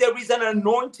ruins. And there is an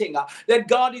anointing that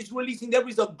God is releasing. There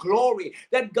is a glory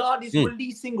that God is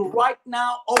releasing right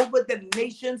now over the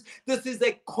nations. This is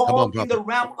a call in the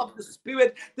realm of the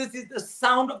spirit. This is the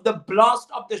sound of the blast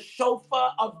of the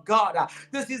shofar of God.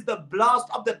 This is the blast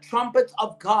of the trumpets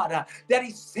of God that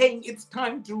is saying it's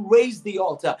time to raise the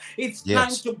altar. It's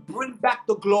time to bring back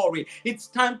the glory. It's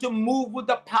time to move with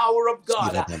the power of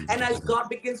God. And as God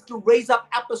begins to raise up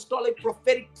apostolic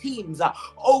prophetic teams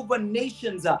over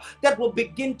nations that will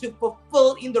begin to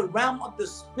fulfill in the realm of the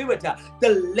spirit the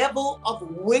level of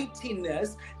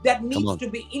weightiness that needs to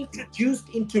be introduced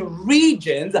into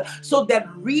regions, so that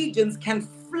regions can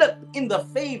flip in the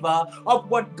favor of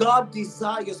what God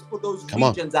desires for those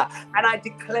regions. And I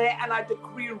declare and I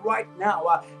decree right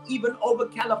now, even over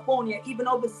California, even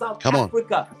over South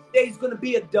Africa, there is going to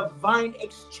be a divine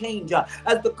exchange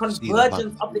as the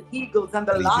convergence of the eagles and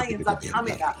the lions are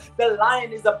coming. The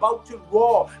lion is about to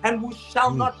roar, and we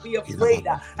shall not be afraid.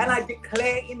 And I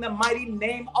declare in the mighty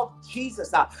name of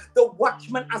Jesus, the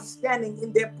watchmen are standing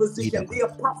in their position. The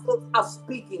apostles are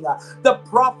speaking. The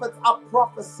prophets are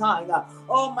prophesying.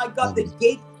 Oh my God, the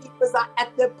gatekeepers are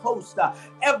at their post.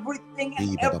 Everything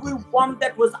and everyone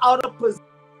that was out of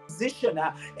position,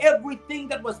 everything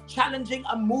that was challenging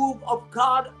a move of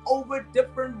God over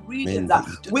different regions,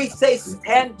 we say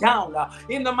stand down.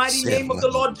 In the mighty name of the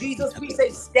Lord Jesus, we say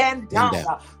stand down.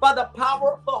 By the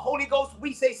power of the Holy Ghost,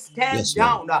 we say stand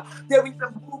down. There is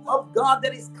a move of God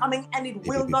that is coming, and it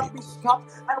will not be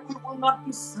stopped, and we will not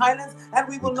be silenced, and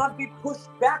we will not be pushed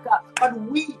back, but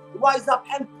we rise up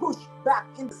and push back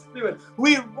in the spirit.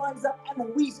 We rise up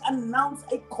and we announce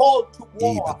a call to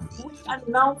war. We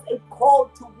announce a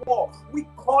call to war. We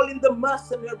call in the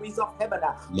mercenaries of heaven.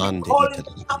 We call in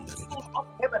the council of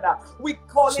heaven. We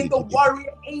call in the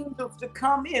warrior angels to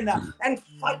come in and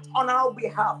fight on our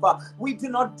behalf. We do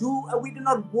not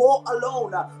war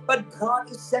alone, but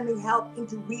God is sending help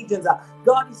into regions.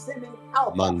 God is sending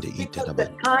help because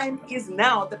the time is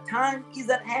now. The time is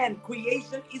at hand.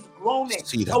 Creation is groaning,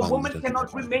 woman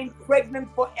cannot remain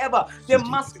pregnant forever. There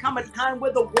must come a time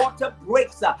where the water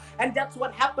breaks. And that's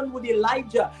what happened with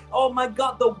Elijah. Oh my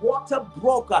God, the water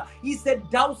broke. He said,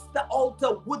 douse the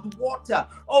altar with water.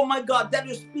 Oh my God, that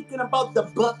was speaking about the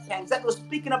birth pangs. That was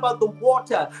speaking about the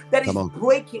water that is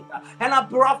breaking. And I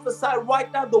prophesy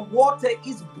right now, the water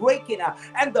is breaking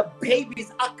and the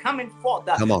babies are coming forth.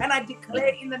 And I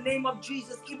declare in the name of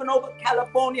Jesus, even over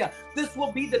California, this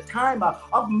will be the time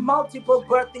of multiple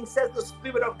birthing, says the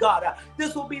Spirit of God.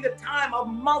 This will be the time of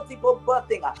multiple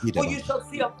birthing. For you shall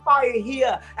see a fire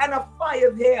here and a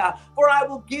fire there. For I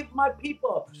will give my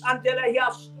people, I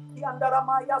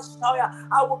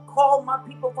will call my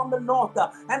people from the north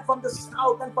and from the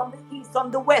south and from the east,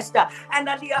 from the west, and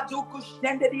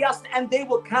they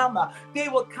will come. They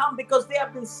will come because they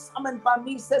have been summoned by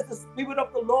me, says the Spirit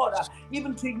of the Lord.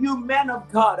 Even to you, men of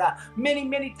God, many,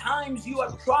 many times you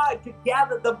have tried to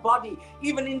gather the body,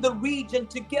 even in the region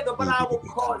together, but I will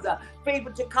cause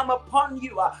favor to come upon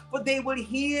you, for they will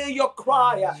hear your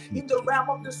cry in the realm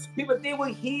of the Spirit. They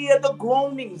will hear the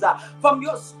groanings from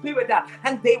your spirit,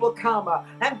 and they will come,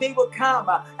 and they will come,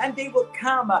 and they will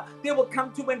come. They will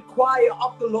come to inquire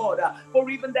of the Lord. For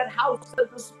even that house, says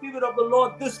the Spirit of the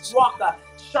Lord, this rock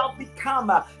shall become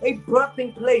a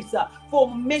birthing place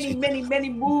for many, many, many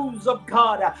moves of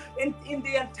God in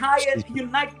the entire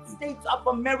United States of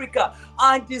America.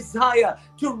 I desire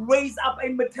to raise up a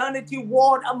maternity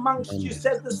ward amongst you,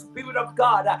 says the Spirit of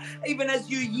God. Even as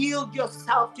you yield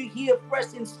yourself to hear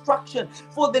fresh instruction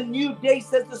for the new day,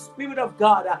 says the Spirit of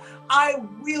God, I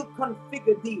will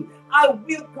configure thee. I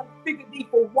will configure thee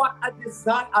for what I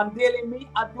desire.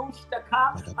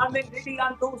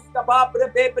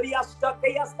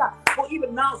 For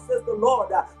even now, says the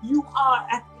Lord, you are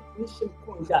at ignition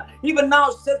point. Even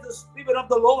now, says the Spirit of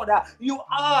the Lord, you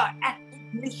are at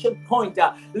ignition point.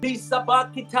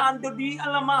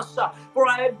 For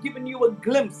I have given you a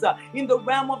glimpse in the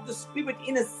realm of the Spirit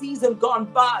in a season gone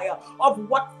by of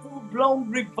what full-blown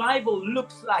revival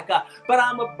looks like. But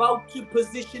I'm about to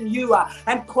position you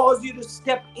and cause you to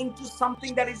step into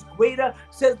something that is greater,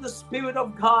 says the Spirit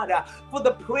of God. For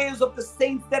the prayers of the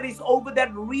saints that is over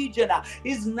that region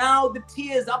is now the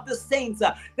tears of the saints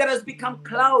that has become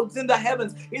clouds in the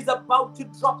heavens, is about to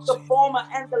drop the former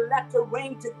and the latter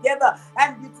rain together,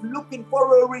 and it's looking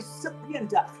for a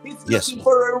recipient. It's looking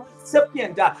for a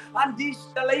recipient.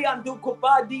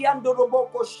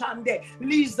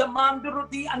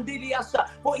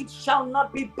 For it shall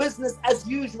not be business as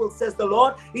usual, says the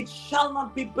Lord. It shall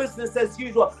not be business as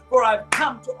usual, for I've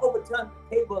come to overturn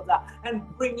the tables and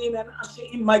bring in and usher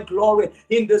in my glory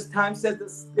in this time, says the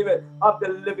Spirit of the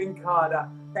living God.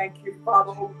 Thank you,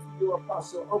 Father. Over to you,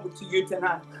 Apostle. Over to you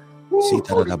tonight. We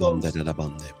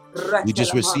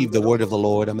just received the word of the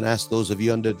Lord. I'm going to ask those of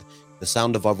you under the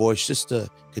sound of our voice just to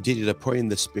continue to pray in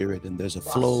the Spirit. And there's a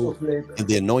flow in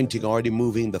the anointing already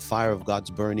moving. The fire of God's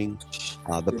burning.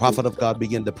 The prophet of God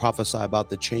began to prophesy about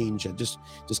the change. And just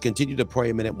continue to pray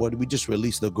a minute. What we just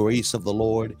release the grace of the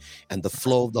Lord and the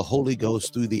flow of the Holy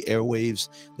Ghost through the airwaves,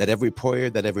 that every prayer,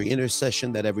 that every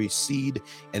intercession, that every seed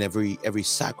and every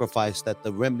sacrifice that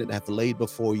the remnant have laid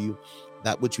before you,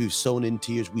 that which we've sown in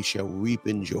tears, we shall reap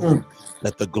in joy.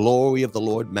 Let the glory of the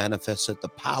Lord manifest, let the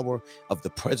power of the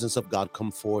presence of God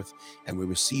come forth, and we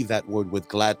receive that word with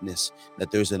gladness, that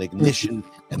there's an ignition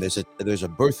and there's a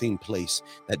birthing place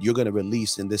that you're going to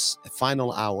release in this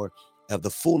final hour of the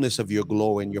fullness of your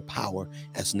glory and your power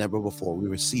as never before. We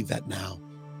receive that now.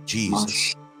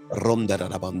 Jesus.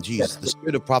 Jesus. The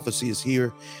spirit of prophecy is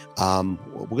here.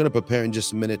 We're going to prepare in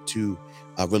just a minute to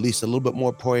release a little bit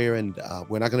more prayer, and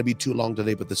we're not going to be too long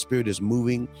today, but the Spirit is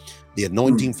moving. The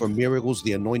anointing for miracles,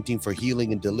 the anointing for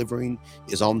healing and delivering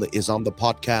is on the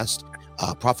podcast.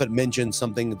 Prophet mentioned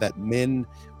something, that men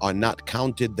are not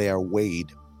counted, they are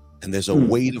weighed. And there's a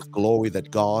weight of glory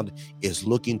that God is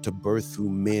looking to birth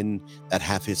through men that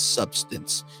have his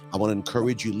substance. I want to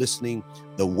encourage you listening,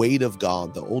 the weight of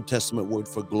God, the Old Testament word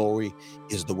for glory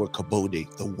is the word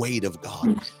kabode, the weight of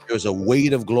God. There's a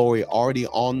weight of glory already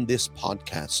on this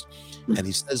podcast. And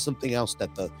he says something else,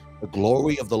 that the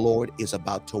glory of the Lord is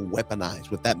about to weaponize.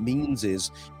 What that means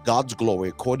is God's glory,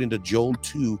 according to Joel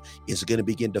 2, is going to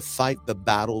begin to fight the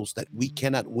battles that we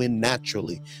cannot win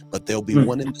naturally, but there'll be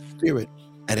one in the spirit.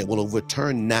 And it will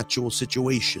overturn natural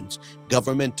situations,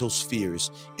 governmental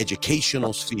spheres,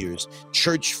 educational spheres,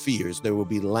 church spheres. There will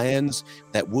be lands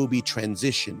that will be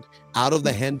transitioned out of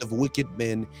the hand of wicked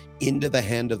men into the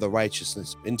hand of the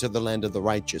righteousness, into the land of the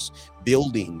righteous.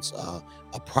 Buildings,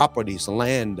 properties,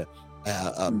 land,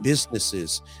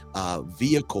 businesses,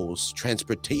 vehicles,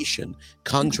 transportation,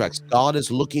 contracts. God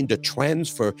is looking to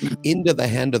transfer into the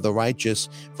hand of the righteous,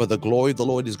 for the glory of the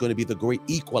Lord is going to be the great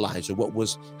equalizer. What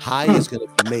was high is going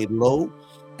to be made low,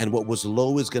 and what was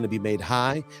low is going to be made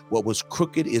high. What was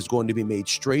crooked is going to be made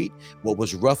straight. What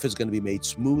was rough is going to be made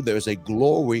smooth. There's a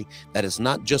glory that is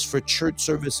not just for church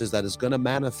services that is going to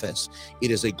manifest.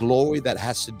 It is a glory that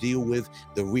has to deal with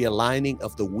the realigning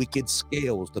of the wicked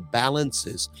scales, the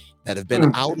balances that have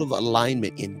been out of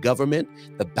alignment in government,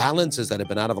 the balances that have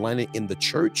been out of alignment in the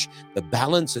church, the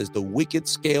balances, the wicked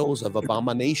scales of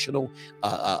abominational,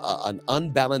 an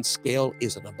unbalanced scale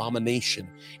is an abomination.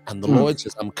 And the Lord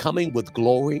says, I'm coming with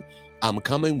glory. I'm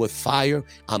coming with fire.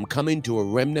 I'm coming to a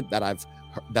remnant that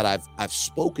I've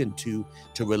spoken to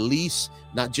release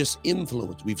not just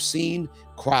influence. We've seen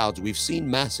crowds, we've seen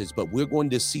masses, but we're going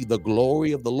to see the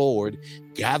glory of the Lord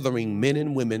gathering men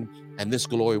and women, and this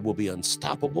glory will be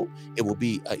unstoppable. It will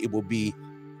be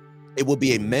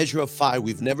a measure of fire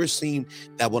we've never seen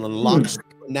that will unlock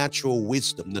supernatural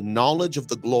wisdom. The knowledge of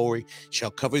the glory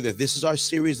shall cover that. This is our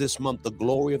series this month, the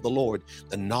glory of the Lord,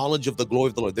 the knowledge of the glory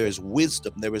of the Lord. There is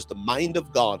wisdom. There is the mind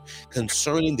of God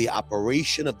concerning the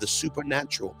operation of the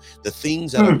supernatural. The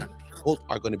things that are difficult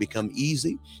are going to become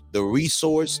easy. The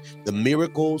resource, the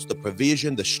miracles, the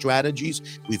provision, the strategies.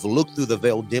 We've looked through the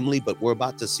veil dimly, but we're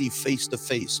about to see face to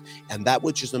face. And that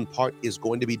which is in part is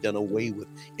going to be done away with.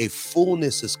 A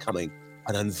fullness is coming,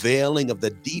 an unveiling of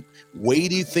the deep,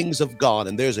 weighty things of God.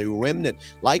 And there's a remnant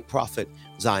like Prophet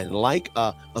Zion, like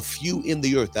a few in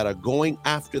the earth that are going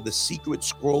after the secret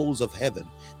scrolls of heaven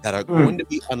that are going to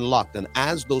be unlocked. And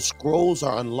as those scrolls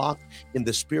are unlocked in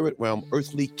the spirit realm,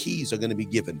 earthly keys are going to be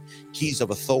given. Keys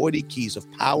of authority, keys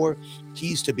of power,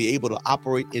 keys to be able to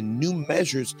operate in new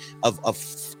measures of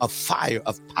fire,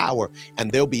 of power.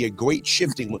 And there'll be a great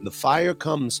shifting when the fire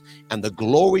comes and the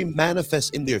glory manifests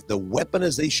in the earth. The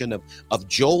weaponization of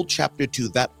Joel chapter 2,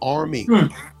 that army.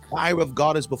 Fire of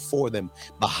God is before them,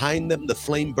 behind them the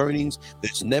flame burnings.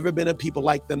 There's never been a people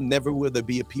like them, never will there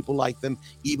be a people like them,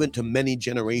 even to many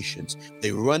generations.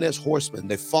 They run as horsemen,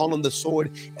 they fall on the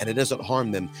sword and it doesn't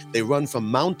harm them. They run from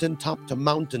mountaintop to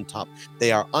mountaintop.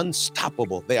 They are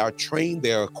unstoppable. They are trained,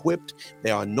 they are equipped,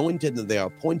 they are anointed, and they are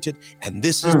appointed. And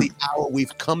this is the hour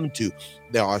we've come to.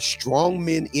 There are strong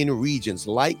men in regions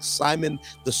like Simon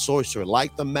the sorcerer,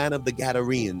 like the man of the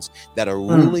Gadarenes, that are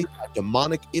ruling by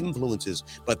demonic influences,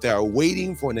 but they are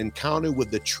waiting for an encounter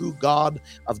with the true God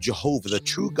of Jehovah, the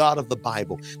true God of the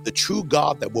Bible, the true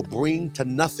God that will bring to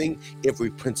nothing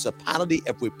every principality,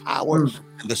 every power,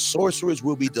 and the sorcerers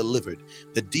will be delivered.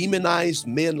 The demonized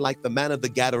men like the man of the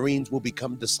Gadarenes will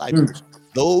become disciples.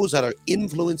 Those that are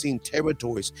influencing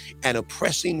territories and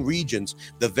oppressing regions,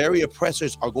 the very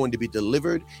oppressors are going to be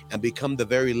delivered and become the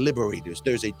very liberators.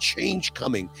 There's a change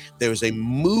coming. There's a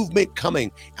movement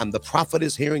coming, and the prophet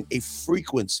is hearing a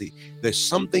frequency. There's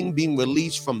something being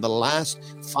released from the last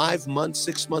 5 months,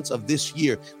 6 months of this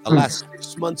year. The last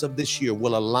 6 months of this year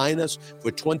will align us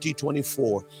for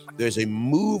 2024. There's a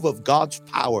move of God's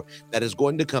power that is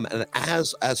going to come. And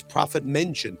as prophet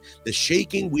mentioned, the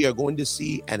shaking we are going to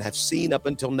see and have seen up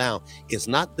until now is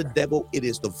not the devil. It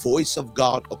is the voice of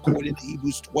God, according to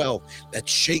Hebrews 12, that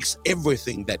shakes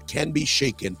everything that can be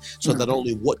shaken, so that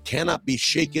only what cannot be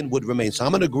shaken would remain. So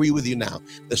I'm going to agree with you now.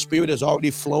 The Spirit is already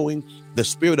flowing. The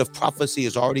spirit of prophecy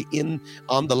is already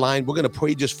on the line. We're going to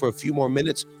pray just for a few more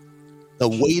minutes. The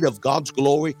weight of God's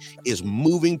glory is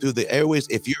moving through the airways.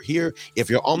 If you're here, if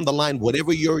you're on the line,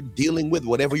 whatever you're dealing with,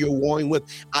 whatever you're warring with,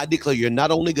 I declare you're not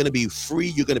only going to be free,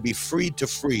 you're going to be freed to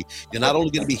free. You're not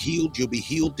only going to be healed, you'll be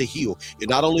healed to heal.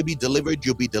 You'll not only be delivered,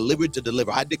 you'll be delivered to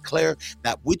deliver. I declare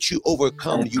that which you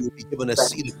overcome, you will be given a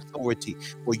seat of authority.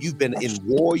 For you've been in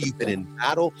war, you've been in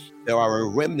battle. There are a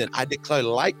remnant. I declare,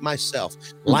 like myself,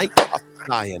 like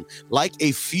Zion, like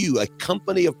a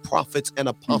company of prophets and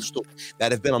apostles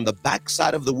that have been on the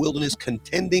backside of the wilderness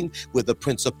contending with a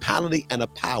principality and a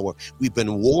power. We've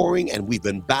been warring and we've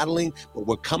been battling, but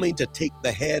we're coming to take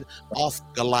the head off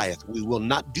Goliath. We will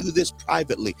not do this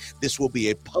privately. This will be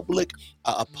a public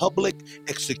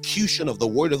execution of the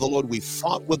word of the Lord. We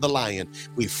fought with the lion.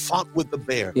 We fought with the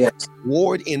bear. Yes.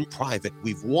 Warred in private.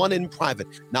 We've won in private.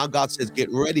 Now God says, get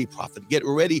ready, prophet. Get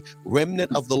ready,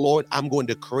 remnant of the Lord. I'm going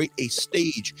to create a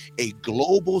stage, a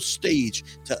global stage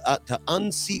to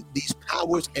unseat these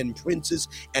powers and princes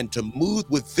and to move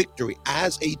with victory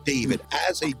as a David,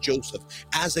 as a Joseph,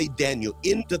 as a Daniel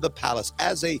into the palace,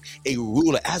 as a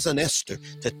ruler, as an Esther,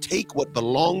 to take what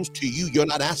belongs to you. You're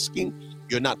not asking,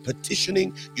 you're not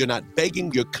petitioning, you're not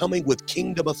begging, you're coming with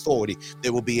kingdom authority.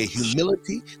 There will be a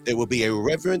humility, there will be a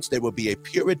reverence, there will be a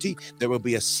purity, there will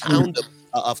be a sound of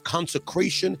of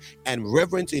consecration and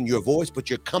reverence in your voice, but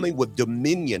you're coming with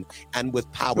dominion and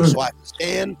with power. Mm. So I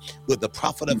stand with the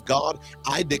prophet of God.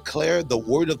 I declare the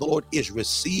word of the Lord is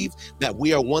received, that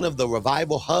we are one of the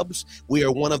revival hubs. We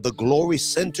are one of the glory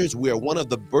centers. We are one of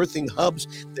the birthing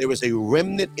hubs. There is a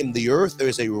remnant in the earth. There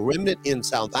is a remnant in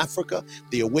South Africa,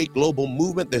 the Awake Global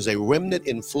Movement. There's a remnant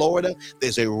in Florida.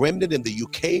 There's a remnant in the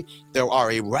UK. There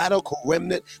are a radical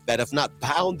remnant that have not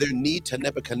bowed their knee to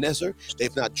Nebuchadnezzar.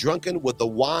 They've not drunken with the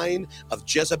wine of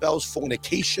Jezebel's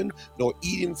fornication, nor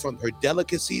eaten from her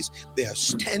delicacies. They are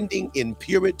standing in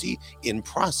purity, in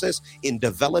process, in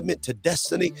development to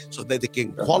destiny, so that they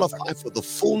can qualify for the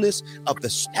fullness of the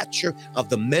stature of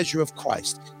the measure of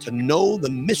Christ, to know the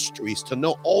mysteries, to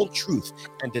know all truth,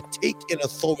 and to take in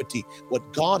authority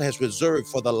what God has reserved.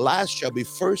 For the last shall be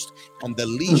first, and the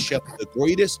least shall be the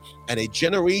greatest, and a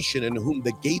generation in whom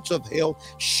the gates of hell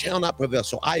shall not prevail.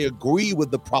 So I agree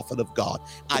with the prophet of God.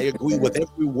 I agree with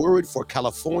every word for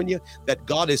California, that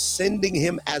God is sending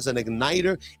him as an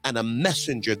igniter and a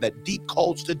messenger, that deep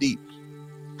calls to deep.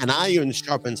 And iron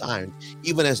sharpens iron,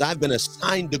 even as I've been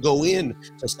assigned to go in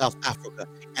to South Africa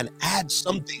and add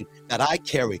something that I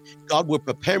carry. God, we're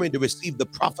preparing to receive the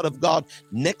prophet of God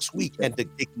next week and to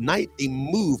ignite a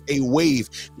move, a wave.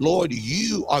 Lord,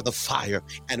 you are the fire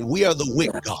and we are the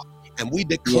wick, God. And we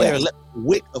declare, let the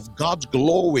wick of God's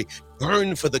glory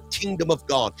burn for the kingdom of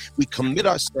God. We commit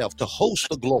ourselves to host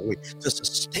the glory, to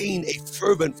sustain a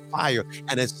fervent fire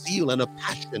and a zeal and a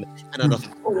passion and an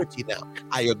authority now.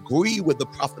 I agree with the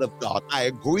prophet of God. I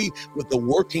agree with the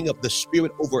working of the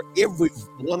Spirit over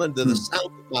everyone under the sound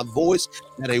of my voice,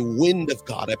 that a wind of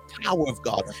God, a power of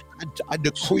God. I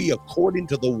decree, according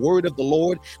to the word of the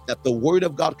Lord, that the word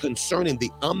of God concerning the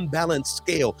unbalanced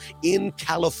scale in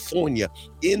California,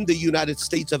 in the United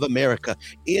States of America,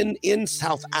 in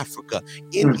South Africa,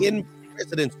 in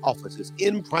president's offices,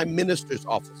 in prime minister's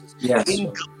offices,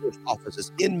 in governor's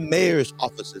offices, in mayor's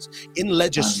offices, in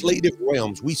legislative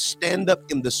realms. We stand up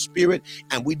in the Spirit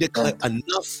and we declare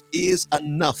enough is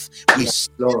enough. We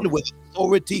stand with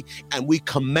authority and we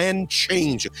command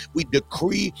change. We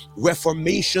decree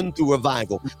reformation through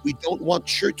revival. We don't want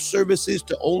church services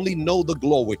to only know the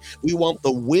glory. We want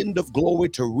the wind of glory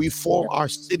to reform our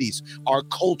cities, our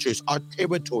cultures, our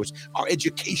territories, our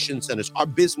education centers, our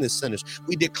business centers.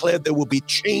 We declare there will be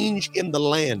change in the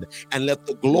land, and let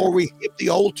the glory hit the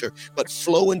altar, but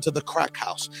flow into the crack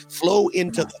house, flow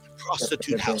into the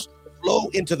prostitute house, flow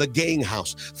into the gang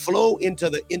house, flow into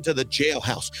the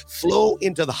jailhouse, flow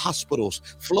into the hospitals,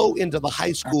 flow into the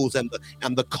high schools and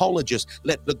the colleges.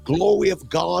 Let the glory of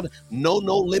God know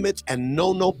no limits and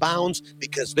know no bounds,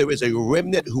 because there is a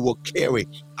remnant who will carry.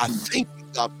 I thank you,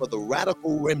 God, for the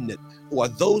radical remnant, who are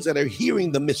those that are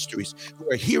hearing the mysteries,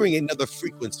 who are hearing another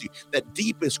frequency, that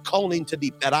deep is calling to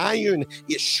deep, that iron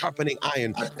is sharpening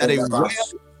iron, that a well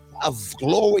of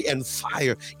glory and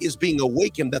fire is being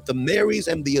awakened, that the Marys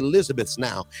and the Elizabeths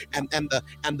now, and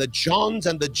the Johns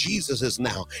and the Jesuses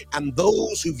now, and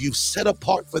those who you've set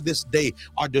apart for this day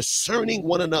are discerning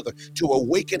one another to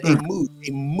awaken a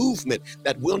movement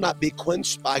that will not be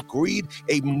quenched by greed,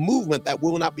 a movement that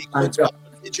will not be quenched by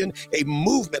religion, a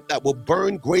movement that will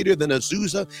burn greater than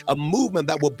Azusa, a movement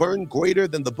that will burn greater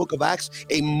than the book of Acts,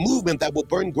 a movement that will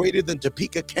burn greater than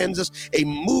Topeka, Kansas, a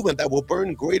movement that will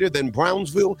burn greater than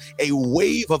Brownsville, a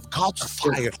wave of God's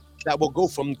fire that will go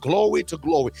from glory to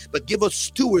glory. But give us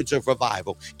stewards of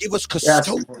revival. Give us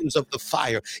custodians of the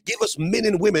fire. Give us men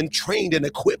and women trained and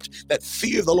equipped that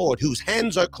fear the Lord, whose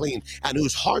hands are clean and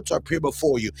whose hearts are pure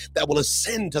before you, that will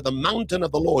ascend to the mountain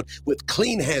of the Lord with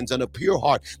clean hands and a pure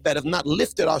heart, that have not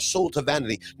lifted our soul to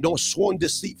vanity, nor sworn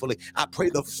deceitfully. I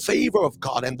pray the favor of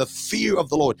God and the fear of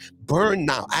the Lord burn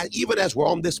now. Even as we're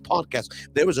on this podcast,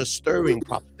 there is a stirring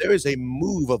prophet. There is a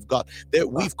move of God. There,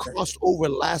 we've crossed over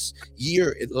last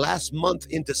month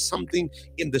into something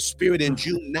in the spirit in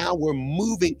June. Now we're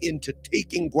moving into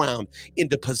taking ground,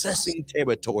 into possessing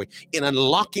territory, in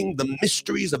unlocking the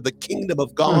mysteries of the kingdom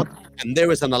of God. And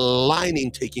there is an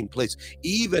aligning taking place.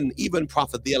 Even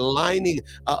prophet, the aligning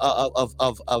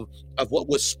of what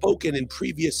was spoken in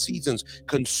previous seasons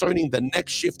concerning the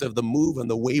next shift of the move and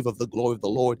the wave of the glory of the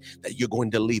Lord that you're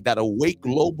going to lead, that awake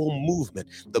global movement,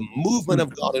 the movement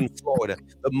of God in Florida,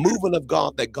 the movement of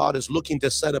God that God is looking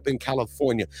to set up in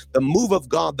California, the move of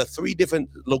God, the 3 different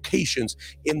locations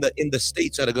in the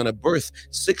states that are going to birth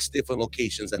 6 different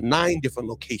locations and 9 different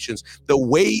locations, the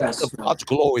waves of God's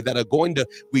glory that are going to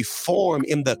reform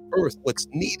in the earth what's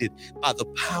needed by the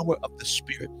power of the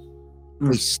Spirit.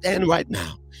 We stand right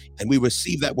now and we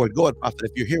receive that word. Go ahead, prophet.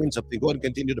 If you're hearing something, go ahead and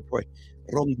continue to pray.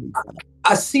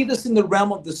 I see this in the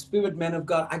realm of the spirit, man of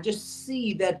God. I just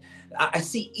see that I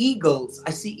see eagles.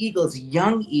 I see eagles,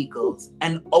 young eagles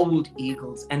and old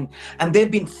eagles, and they've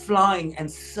been flying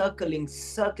and circling,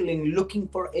 looking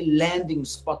for a landing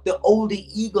spot. The older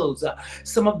eagles,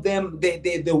 some of them,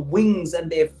 their wings and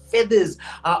their feathers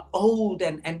are old,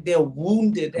 and they're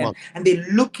wounded, Come on. and they're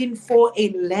looking for a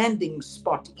landing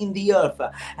spot in the earth.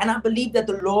 And I believe that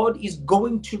the Lord is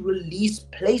going to release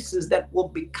places that will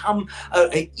become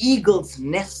an eagle's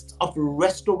nest of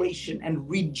restoration and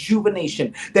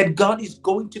rejuvenation. That God is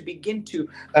going to begin to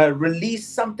release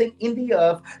something in the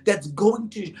earth that's going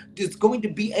to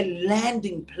be a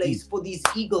landing place for these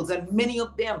eagles. And many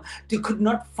of them, they could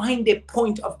not find a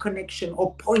point of connection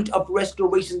or point of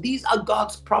restoration. These are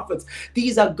God's prophets.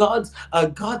 These are God's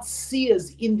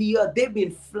seers in the earth. They've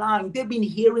been flying. They've been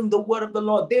hearing the word of the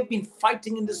Lord. They've been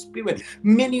fighting in the spirit.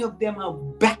 Many of them are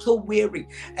battle weary.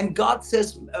 And God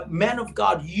says, man of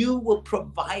God, you will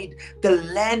provide the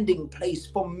landing place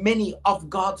for many of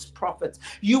God's prophets.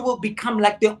 You will become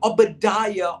like the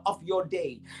Obadiah of your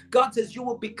day. God says you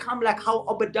will become like how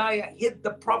Obadiah hid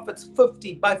the prophets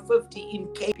 50 by 50 in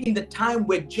cave in the time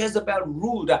where Jezebel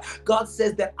ruled. God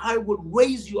says that I will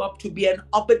raise you up to be an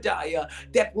Obadiah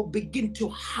that will begin to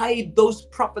hide those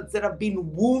prophets that have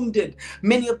been wounded.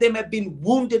 Many of them have been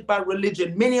wounded by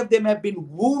religion. Many of them have been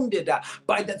wounded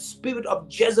by that spirit of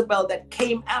Jezebel that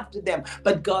came after them.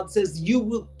 But God says you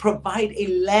will provide a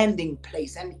landing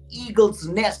place, an eagle's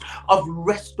nest of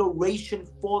restoration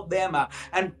for them.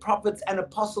 And prophets and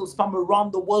apostles from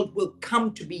around the world will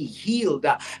come to be healed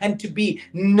and to be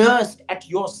nursed at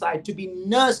your side, to be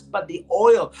nursed by the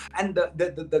oil, and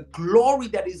the glory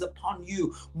that is upon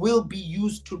you will be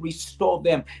used to restore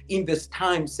them in this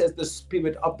time, says the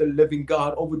Spirit of the living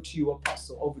God. Over to you,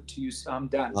 Apostle. Over to you, sir. I'm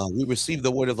done. We receive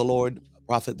the word of the Lord,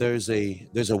 prophet. There's a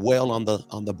well on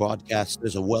the broadcast.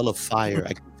 There's a well of fire.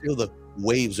 I can feel the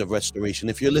waves of restoration.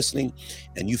 If you're listening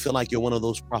and you feel like you're one of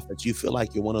those prophets, you feel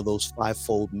like you're one of those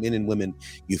fivefold men and women,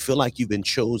 you feel like you've been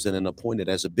chosen and appointed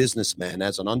as a businessman,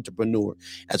 as an entrepreneur,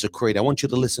 as a creator, I want you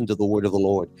to listen to the word of the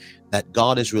Lord, that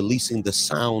God is releasing the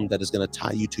sound that is going to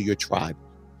tie you to your tribe.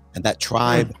 And that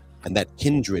tribe and that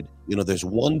kindred, there's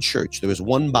one church, there is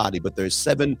one body, but there's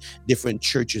 7 different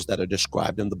churches that are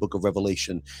described in the book of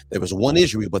Revelation. There was one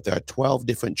Israel, but there are 12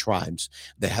 different tribes.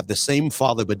 They have the same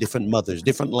father, but different mothers,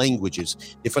 different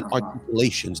languages, different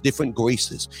articulations, different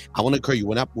graces. I want to encourage you,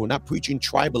 we're not preaching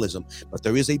tribalism, but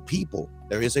there is a people,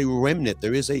 there is a remnant,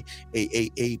 there is a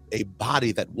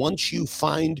body that once you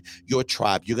find your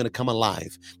tribe, you're going to come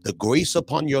alive. The grace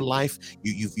upon your life,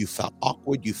 you felt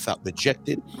awkward, you felt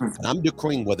rejected. And I'm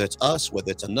decreeing, whether it's us,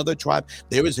 whether it's another tribe,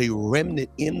 there is a remnant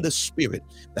in the spirit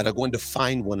that are going to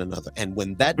find one another. And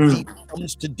when that deep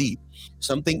comes to deep,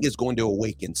 something is going to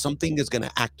awaken, something is going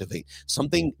to activate,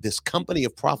 this company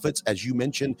of prophets, as you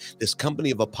mentioned, this company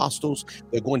of apostles,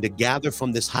 they're going to gather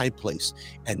from this high place,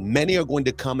 and many are going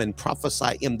to come and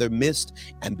prophesy in their midst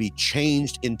and be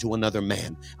changed into another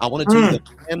man. I want to tell you, the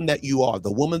man that you are,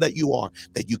 the woman that you are,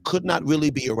 that you could not really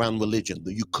be around religion,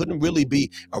 that you couldn't really be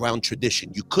around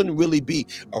tradition, you couldn't really be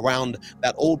around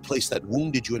that old place that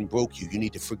wounded you and broke you. You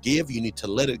need to forgive, you need to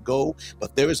let it go,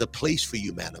 but there is a place for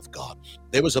you, man of God.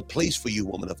 There is a place for you,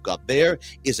 woman of God. There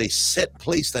is a set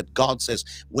place that God says,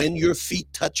 when your feet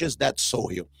touches that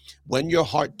soil, when your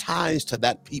heart ties to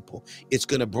that people, it's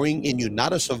going to bring in you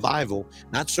not a survival,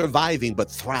 not surviving,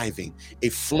 but thriving, a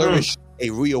flourish, a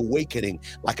reawakening.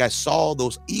 Like I saw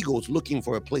those eagles looking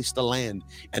for a place to land.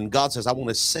 And God says, I want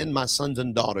to send my sons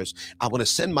and daughters. I want to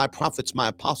send my prophets, my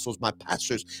apostles, my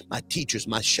pastors, my teachers,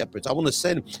 my shepherds. I want to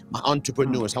send my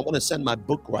entrepreneurs. I want to send my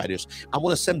book writers. I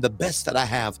want to send the best that I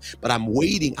have. But I'm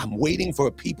waiting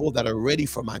for people that are ready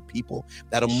for my people,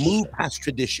 that'll move past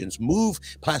traditions, move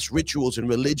past rituals and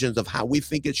religions of how we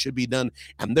think it should be done.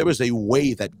 And there is a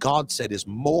way that God said is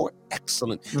more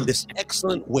excellent, this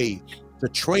excellent way to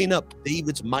train up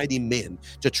David's mighty men,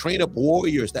 to train up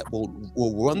warriors that will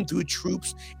run through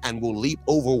troops and will leap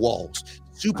over walls.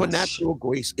 Supernatural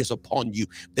grace is upon you.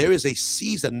 There is a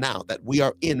season now that we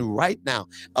are in right now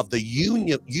of the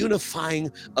unifying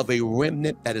of a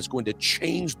remnant that is going to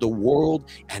change the world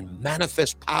and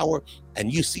manifest power.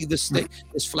 And you see this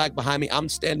flag behind me. I'm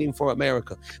standing for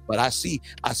America, but I see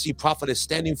prophet is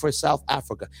standing for South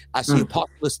Africa. I see apostle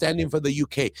is standing for the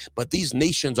UK. But these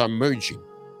nations are merging.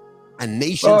 and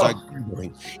nations are Oh,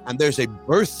 gathering. And there's a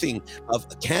birthing of,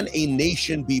 can a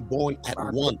nation be born at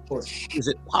once? Is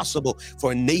it possible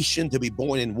for a nation to be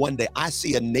born in one day? I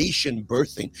see a nation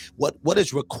birthing. What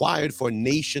is required for a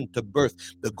nation to birth?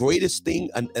 The greatest thing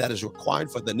that is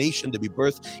required for the nation to be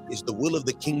birthed is the will of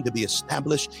the king to be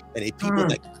established, and a people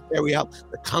that carry out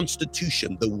the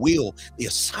constitution, the will, the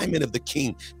assignment of the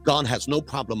king. God has no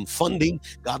problem funding.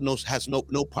 God has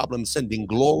no problem sending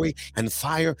glory and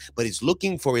fire, but he's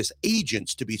looking for his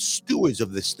agents to be stewards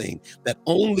of this thing, that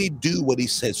only do what he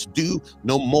says do,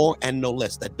 no more and no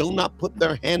less, that do not put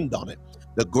their hand on it.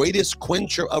 The greatest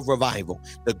quencher of revival,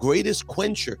 the greatest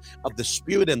quencher of the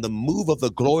spirit and the move of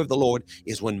the glory of the Lord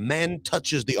is when man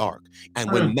touches the ark.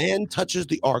 And when man touches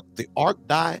the ark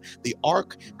dies, the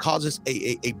ark causes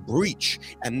a breach,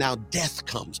 and now death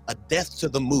comes, a death to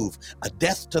the move, a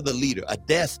death to the leader, a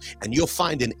death. And you'll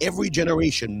find in every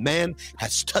generation, man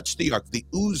has touched the ark. The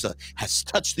Uzzah has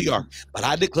touched the ark. But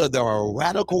I declare there are a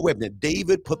radical remnant.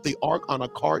 David put the ark on a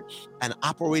cart and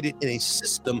operated in a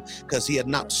system because he had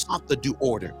not sought to do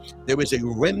order. There is a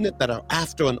remnant that are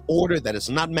after an order that is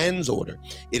not man's order.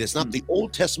 It is not the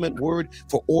Old Testament word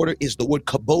for order is the word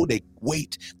kabode,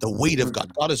 weight, the weight of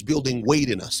God. God is building weight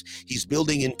in us. He's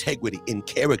building integrity, in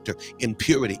character, in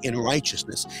purity, in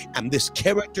righteousness. And this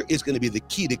character is going to be the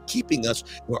key to keeping us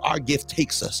where our gift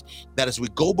takes us. That as we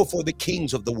go before the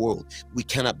kings of the world, we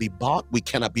cannot be bought, we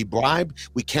cannot be bribed,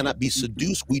 we cannot be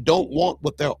seduced. We don't want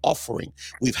what they're offering.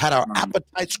 We've had our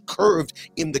appetites curved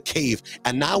in the cave,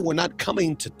 and now we're not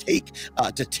coming to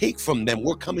take from them.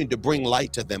 We're coming to bring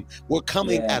light to them. We're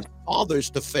coming as fathers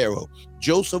to Pharaoh.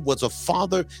 Joseph was a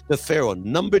father to Pharaoh.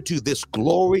 Number two, this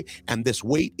glory and this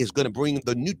weight is going to bring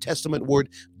the New Testament word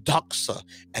doxa,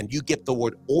 and you get the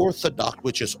word orthodox,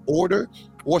 which is order,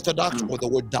 orthodox, or the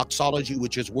word doxology,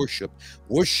 which is worship.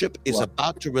 Worship is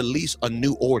about to release a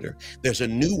new order. There's a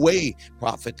new way,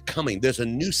 prophet, coming. There's a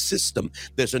new system.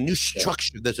 There's a new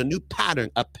structure. There's a new pattern,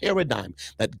 a paradigm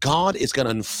that God is going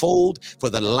to unfold for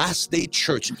the last day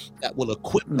church, that will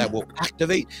equip, that will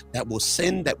activate, that will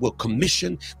send, that will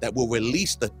commission, that will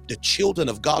release the children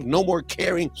of God. No more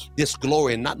carrying this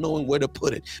glory and not knowing where to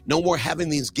put it. No more having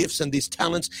these gifts and these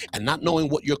talents and not knowing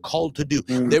what you're called to do.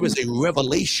 There is a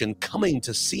revelation coming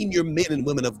to senior men and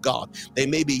women of God. They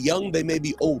may be young, they may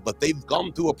be old, but they've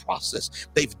gone through a process.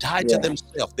 They've died to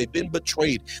themselves. They've been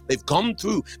betrayed. They've gone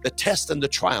through the tests and the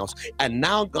trials. And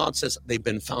now God says they've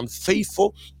been found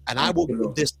faithful, and I will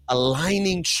give this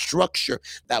aligning structure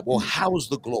that will house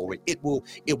the glory. It will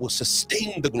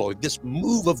sustain the glory. This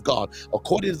move of God,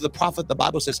 according to the prophet, the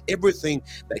Bible says everything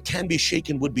that can be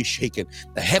shaken would be shaken.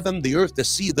 The heaven, the earth, the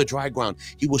sea, the dry ground.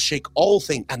 He will shake all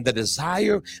things. And the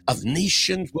desire of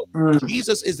nations will,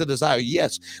 Jesus is the desire,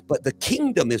 yes, but the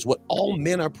kingdom is what all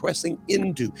men are pressing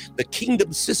into. The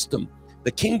kingdom system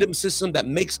that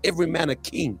makes every man a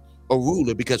king, a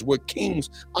ruler, because we're kings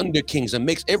under kings, and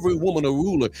makes every woman a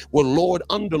ruler. We're lord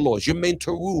under lords. You're meant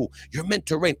to rule. You're meant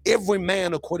to reign. Every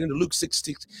man, according to Luke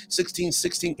 16,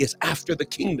 is after the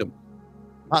kingdom.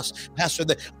 Pastor,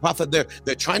 the prophet,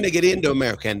 they're trying to get into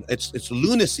America, and it's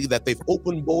lunacy that they've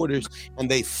opened borders and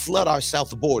they flood our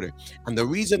south border. And the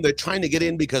reason they're trying to get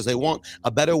in, because they want a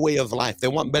better way of life. They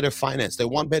want better finance. They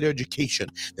want better education.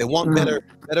 They want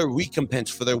better recompense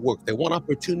for their work. They want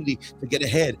opportunity to get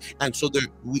ahead. And so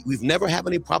we've never had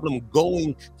any problem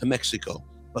going to Mexico.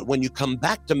 But when you come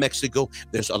back to Mexico,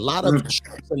 there's a lot of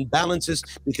checks and balances,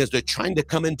 because they're trying to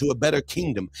come into a better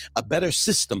kingdom, a better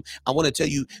system. I want to tell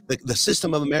you, the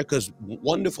system of America is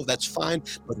wonderful. That's fine.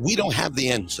 But we don't have the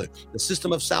answer. The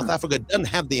system of South Africa doesn't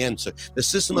have the answer. The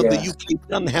system of the UK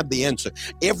doesn't have the answer.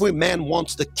 Every man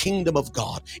wants the kingdom of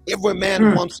God. Every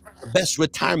man wants the best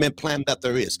retirement plan that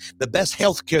there is, the best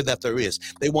health care that there is.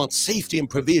 They want safety and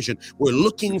provision. We're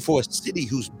looking for a city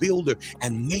whose builder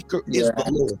and maker is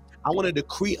the Lord. I want to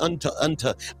decree unto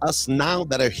us now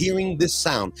that are hearing this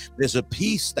sound, there's a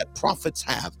peace that prophets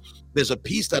have. There's a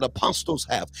peace that apostles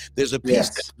have. There's a peace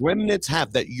that remnants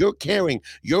have, that you're carrying.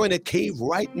 You're in a cave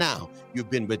right now. You've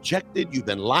been rejected. You've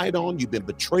been lied on. You've been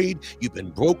betrayed. You've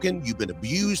been broken. You've been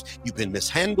abused. You've been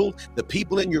mishandled. The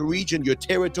people in your region, your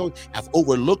territory, have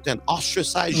overlooked and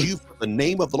ostracized you for the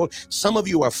name of the Lord. Some of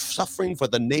you are suffering for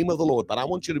the name of the Lord, but I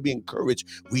want you to be encouraged.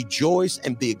 Rejoice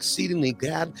and be exceedingly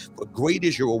glad, for great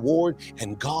is your reward,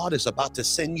 and God is about to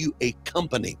send you a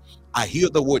company I hear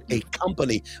the word, a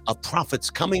company of prophets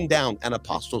coming down and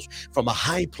apostles from a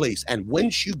high place. And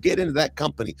once you get into that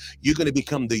company, you're going to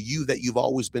become the you that you've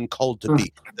always been called to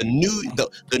be. The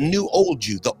new old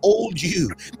you, the old you,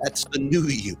 that's the new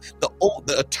you, the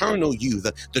eternal you,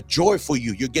 the joyful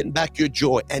you. You're getting back your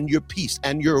joy and your peace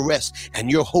and your rest and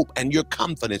your hope and your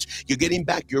confidence. You're getting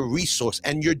back your resource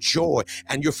and your joy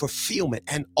and your fulfillment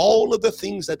and all of the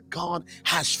things that God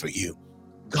has for you.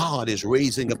 God is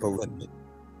raising up a remnant.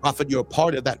 Prophet, you're a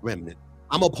part of that remnant.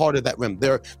 I'm a part of that remnant.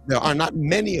 There are not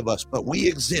many of us, but we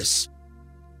exist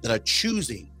that are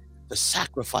choosing to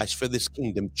sacrifice for this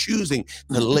kingdom, choosing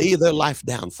to lay their life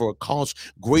down for a cause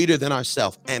greater than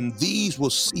ourselves. And these will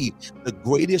see the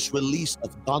greatest release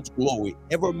of God's glory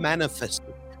ever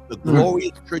manifested. The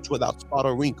glorious church without spot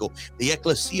or wrinkle, the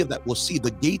ecclesia that will see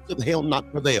the gates of hell not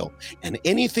prevail. And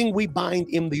anything we bind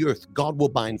in the earth, God will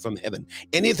bind from heaven.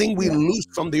 Anything we loose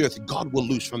from the earth, God will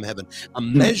loose from heaven. A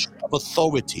measure of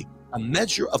authority, a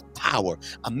measure of power,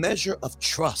 a measure of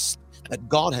trust that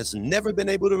God has never been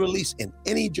able to release in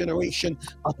any generation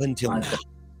up until now.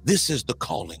 This is the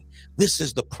calling. This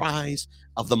is the prize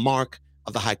of the mark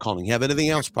of the high calling. You have anything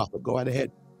else, Prophet? Go right ahead.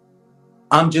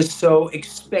 I'm just so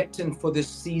expectant for this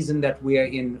season that we are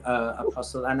in,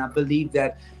 Apostle, and I believe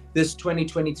that this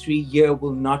 2023 year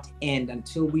will not end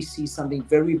until we see something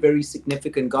very, very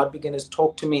significant. God began to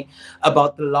talk to me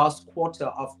about the last quarter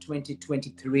of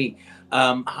 2023,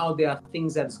 how there are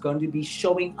things that is going to be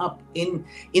showing up in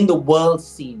the world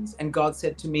scenes. And God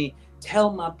said to me, tell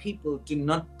my people, do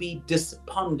not be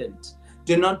despondent.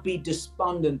 Do not be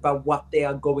despondent by what they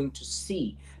are going to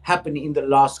see happen in the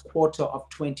last quarter of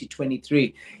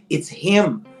 2023. It's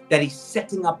Him that is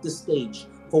setting up the stage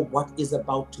for what is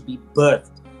about to be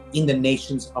birthed in the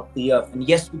nations of the earth. And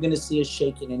yes, we're going to see a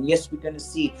shaking, and yes, we're going to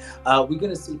see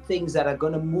things that are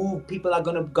going to move.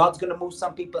 God's going to move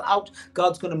some people out,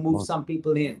 God's going to move some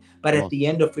people in, but at the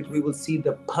end of it, we will see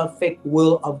the perfect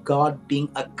will of God being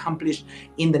accomplished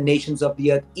in the nations of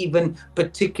the earth, even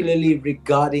particularly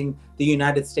regarding the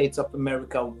United States of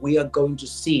America. We are going to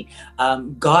see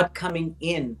God coming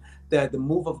in, the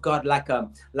move of God like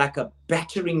a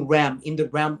battering ram in the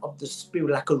realm of the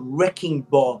spirit, like a wrecking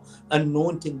ball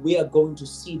anointing. We are going to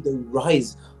see the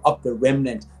rise of the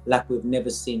remnant like we've never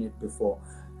seen it before.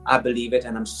 I believe it,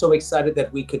 and I'm so excited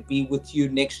that we could be with you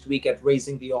next week at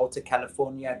Raising the Altar,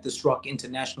 California, at this Rock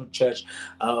International Church,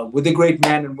 with the great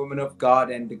man and women of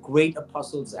God and the great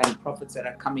apostles and prophets that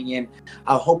are coming in.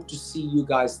 I hope to see you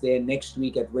guys there next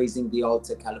week at Raising the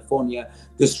Altar, California,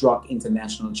 this Rock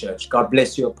International Church. God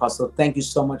bless you, Apostle. Thank you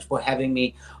so much for having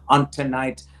me on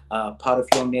tonight, part of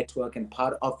your network and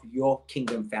part of your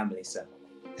kingdom family, sir.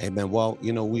 Amen. Well,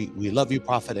 we love you,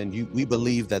 Prophet, and we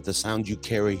believe that the sound you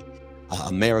carry,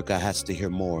 America has to hear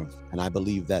more of. And I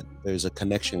believe that there's a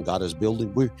connection God is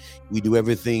building. We do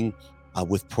everything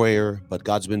with prayer, but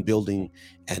God's been building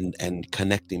and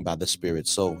connecting by the Spirit.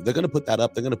 So they're going to put that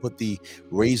up. They're going to put the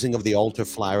Raising of the Altar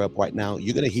flyer up right now.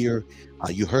 You're going to hear,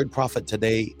 you heard Prophet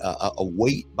today, a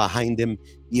weight behind him.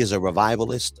 He is a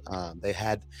revivalist. They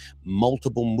had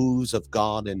multiple moves of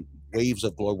God and waves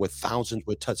of glory where thousands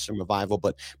were touched in revival.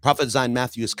 But Prophet Zion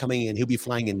Matthew is coming in. He'll be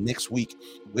flying in next week.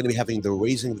 We're going to be having the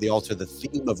Raising of the Altar. The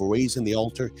theme of Raising the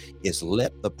Altar is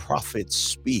Let the Prophets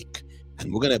Speak.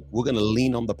 And we're gonna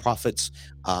lean on the prophets.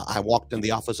 I walked in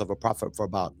the office of a prophet for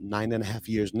about 9.5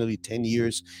 years, nearly 10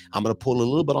 years. I'm gonna pull a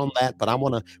little bit on that, but I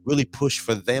want to really push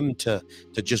for them to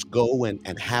just go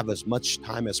and have as much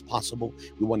time as possible.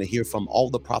 We want to hear from all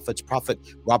the prophets. Prophet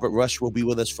Robert Rush will be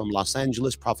with us from Los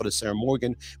Angeles. Prophetess Sarah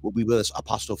Morgan will be with us.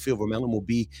 Apostle Phil Vermeulen will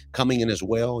be coming in as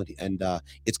well. And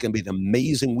it's gonna be an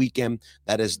amazing weekend.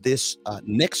 That is this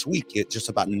next week. It's just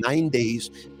about 9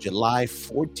 days, July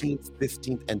 14th,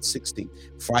 15th, and 16th.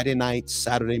 Friday night,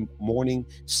 Saturday morning,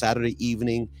 Saturday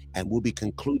evening, and we'll be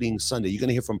concluding Sunday. You're going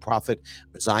to hear from Prophet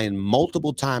Zion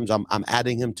multiple times. I'm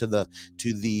adding him to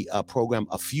the program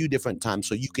a few different times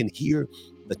so you can hear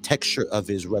the texture of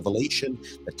his revelation,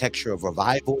 the texture of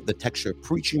revival, the texture of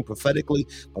preaching prophetically,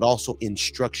 but also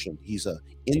instruction. He's an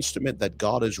instrument that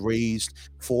God has raised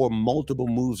for multiple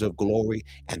moves of glory,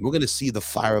 and we're going to see the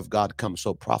fire of God come.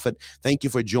 So, Prophet, thank you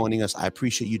for joining us. I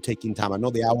appreciate you taking time. I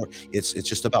know the hour, it's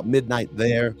just about midnight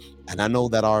there, and I know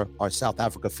that our South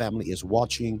Africa family is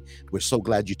watching. We're so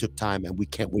glad you took time, and we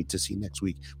can't wait to see you next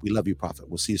week. We love you, Prophet.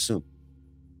 We'll see you soon.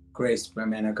 Grace, my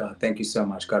man of God. Thank you so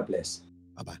much. God bless.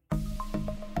 Bye-bye.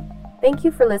 Thank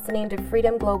you for listening to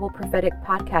Freedom Global Prophetic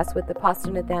Podcast with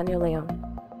Apostle Nathaniel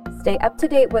Leon. Stay up to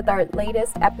date with our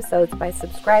latest episodes by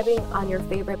subscribing on your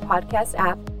favorite podcast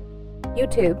app,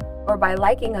 YouTube, or by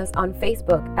liking us on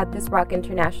Facebook at This Rock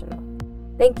International.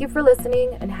 Thank you for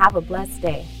listening and have a blessed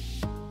day.